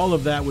to all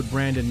of that with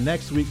Brandon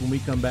next week when we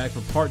come back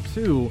for part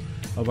 2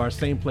 of our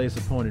Same Place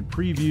Opponent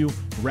preview.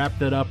 Wrap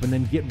that up and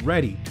then get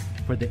ready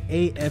for the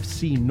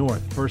AFC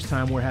North. First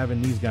time we're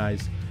having these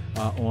guys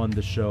on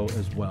the show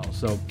as well.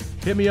 So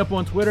hit me up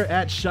on Twitter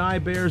at Shy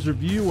Bears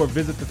Review, or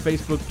visit the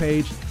Facebook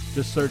page.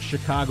 Just search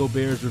Chicago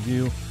Bears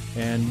Review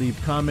and leave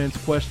comments,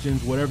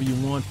 questions, whatever you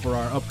want for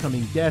our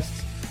upcoming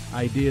guests,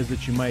 ideas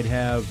that you might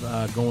have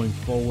going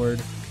forward.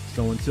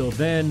 So until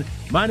then,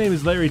 my name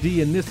is Larry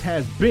D, and this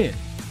has been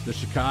the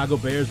Chicago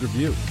Bears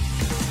Review.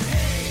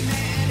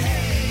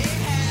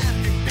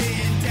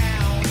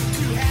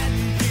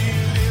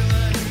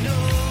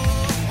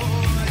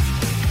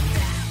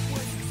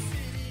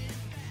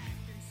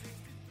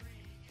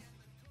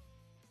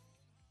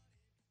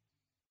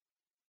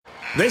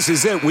 This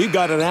is it. We've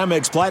got an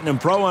Amex Platinum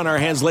Pro on our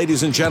hands,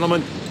 ladies and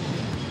gentlemen.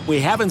 We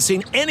haven't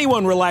seen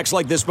anyone relax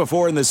like this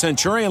before in the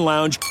Centurion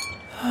Lounge.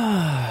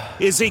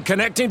 Is he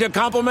connecting to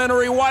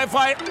complimentary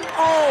Wi-Fi?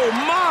 Oh,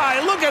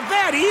 my! Look at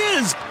that! He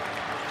is!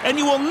 And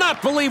you will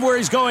not believe where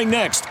he's going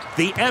next.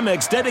 The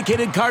Amex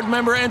dedicated card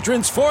member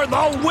entrance for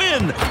the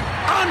win!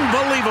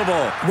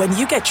 Unbelievable! When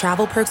you get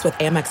travel perks with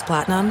Amex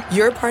Platinum,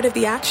 you're part of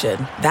the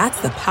action.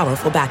 That's the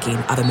powerful backing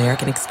of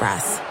American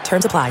Express.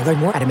 Terms apply. Learn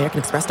more at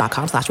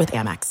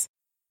americanexpress.com/withAmex.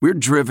 We're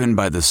driven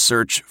by the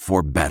search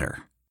for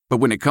better. But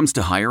when it comes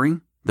to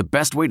hiring, the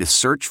best way to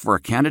search for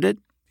a candidate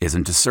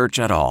isn't to search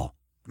at all.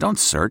 Don't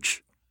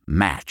search.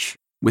 Match.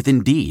 With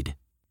Indeed.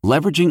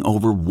 Leveraging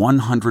over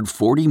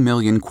 140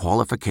 million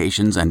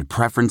qualifications and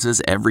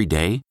preferences every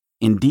day,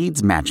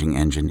 Indeed's matching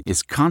engine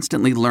is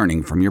constantly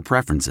learning from your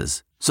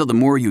preferences. So the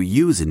more you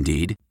use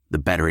Indeed, the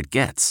better it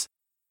gets.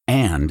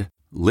 And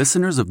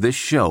listeners of this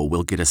show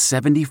will get a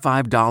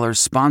 $75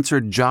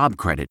 sponsored job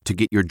credit to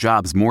get your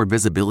jobs more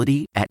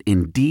visibility at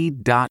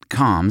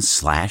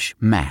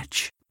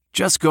Indeed.com/match.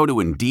 Just go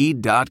to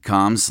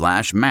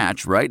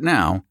Indeed.com/match right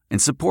now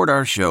and support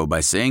our show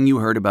by saying you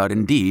heard about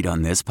Indeed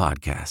on this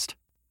podcast.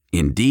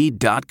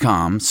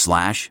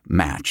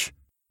 Indeed.com/match.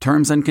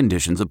 Terms and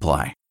conditions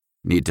apply.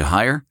 Need to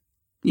hire?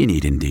 You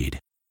need Indeed.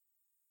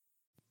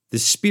 The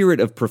spirit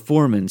of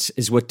performance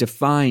is what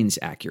defines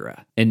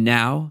Acura, and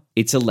now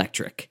it's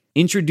electric.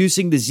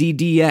 Introducing the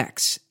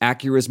ZDX,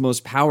 Acura's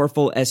most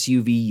powerful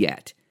SUV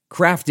yet.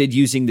 Crafted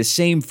using the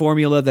same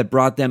formula that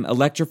brought them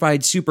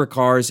electrified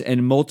supercars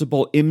and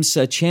multiple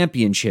IMSA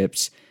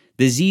championships,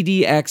 the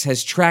ZDX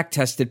has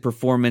track-tested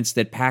performance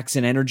that packs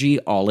an energy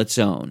all its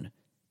own.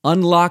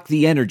 Unlock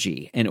the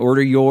energy and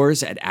order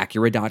yours at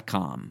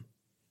Acura.com.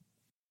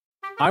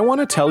 I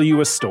want to tell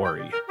you a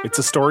story. It's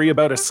a story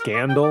about a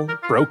scandal,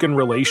 broken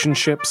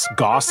relationships,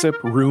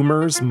 gossip,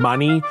 rumors,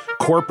 money,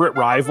 corporate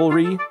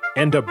rivalry,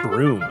 and a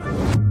broom.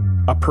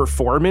 A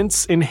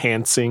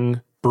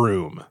performance-enhancing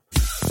broom.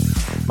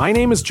 My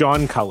name is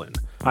John Cullen.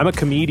 I'm a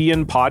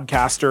comedian,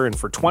 podcaster, and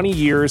for 20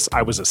 years,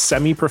 I was a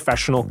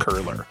semi-professional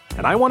curler.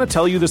 And I want to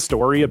tell you the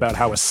story about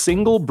how a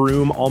single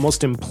broom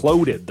almost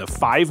imploded the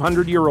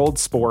 500-year-old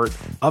sport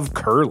of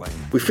curling.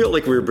 We felt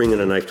like we were bringing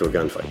a knife to a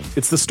gunfight.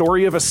 It's the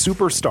story of a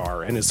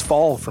superstar and his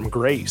fall from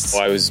grace.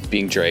 I was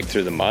being dragged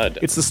through the mud.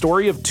 It's the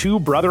story of two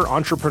brother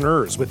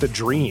entrepreneurs with a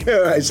dream.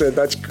 I said,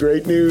 that's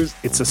great news.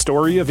 It's a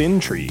story of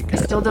intrigue. I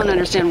still don't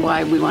understand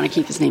why we want to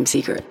keep his name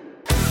secret.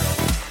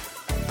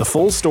 The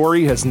full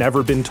story has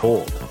never been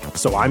told,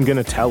 so I'm going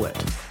to tell it.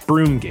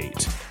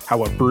 Broomgate,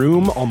 how a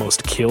broom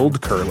almost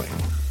killed curling.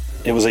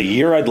 It was a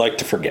year I'd like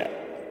to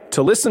forget.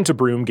 To listen to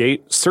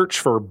Broomgate, search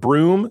for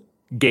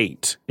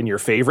Broomgate in your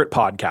favorite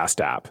podcast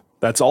app.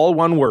 That's all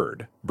one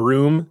word,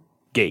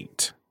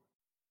 Broomgate.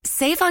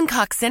 Save on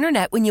Cox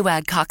Internet when you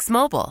add Cox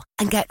Mobile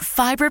and get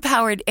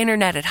fiber-powered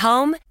internet at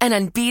home and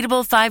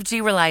unbeatable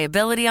 5G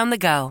reliability on the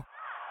go.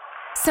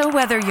 So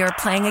whether you're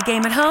playing a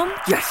game at home,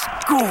 yes,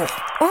 goal,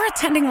 or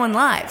attending one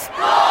live,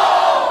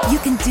 you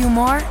can do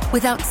more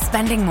without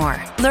spending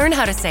more. Learn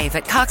how to save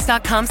at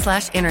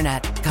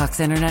cox.com/internet. Cox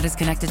Internet is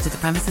connected to the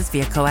premises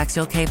via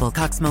coaxial cable.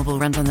 Cox Mobile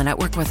runs on the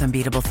network with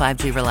unbeatable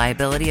 5G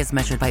reliability as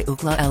measured by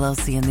Ookla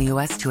LLC in the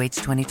U.S. to H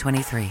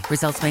 2023.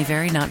 Results may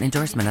vary, not an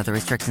endorsement. Other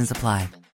restrictions apply.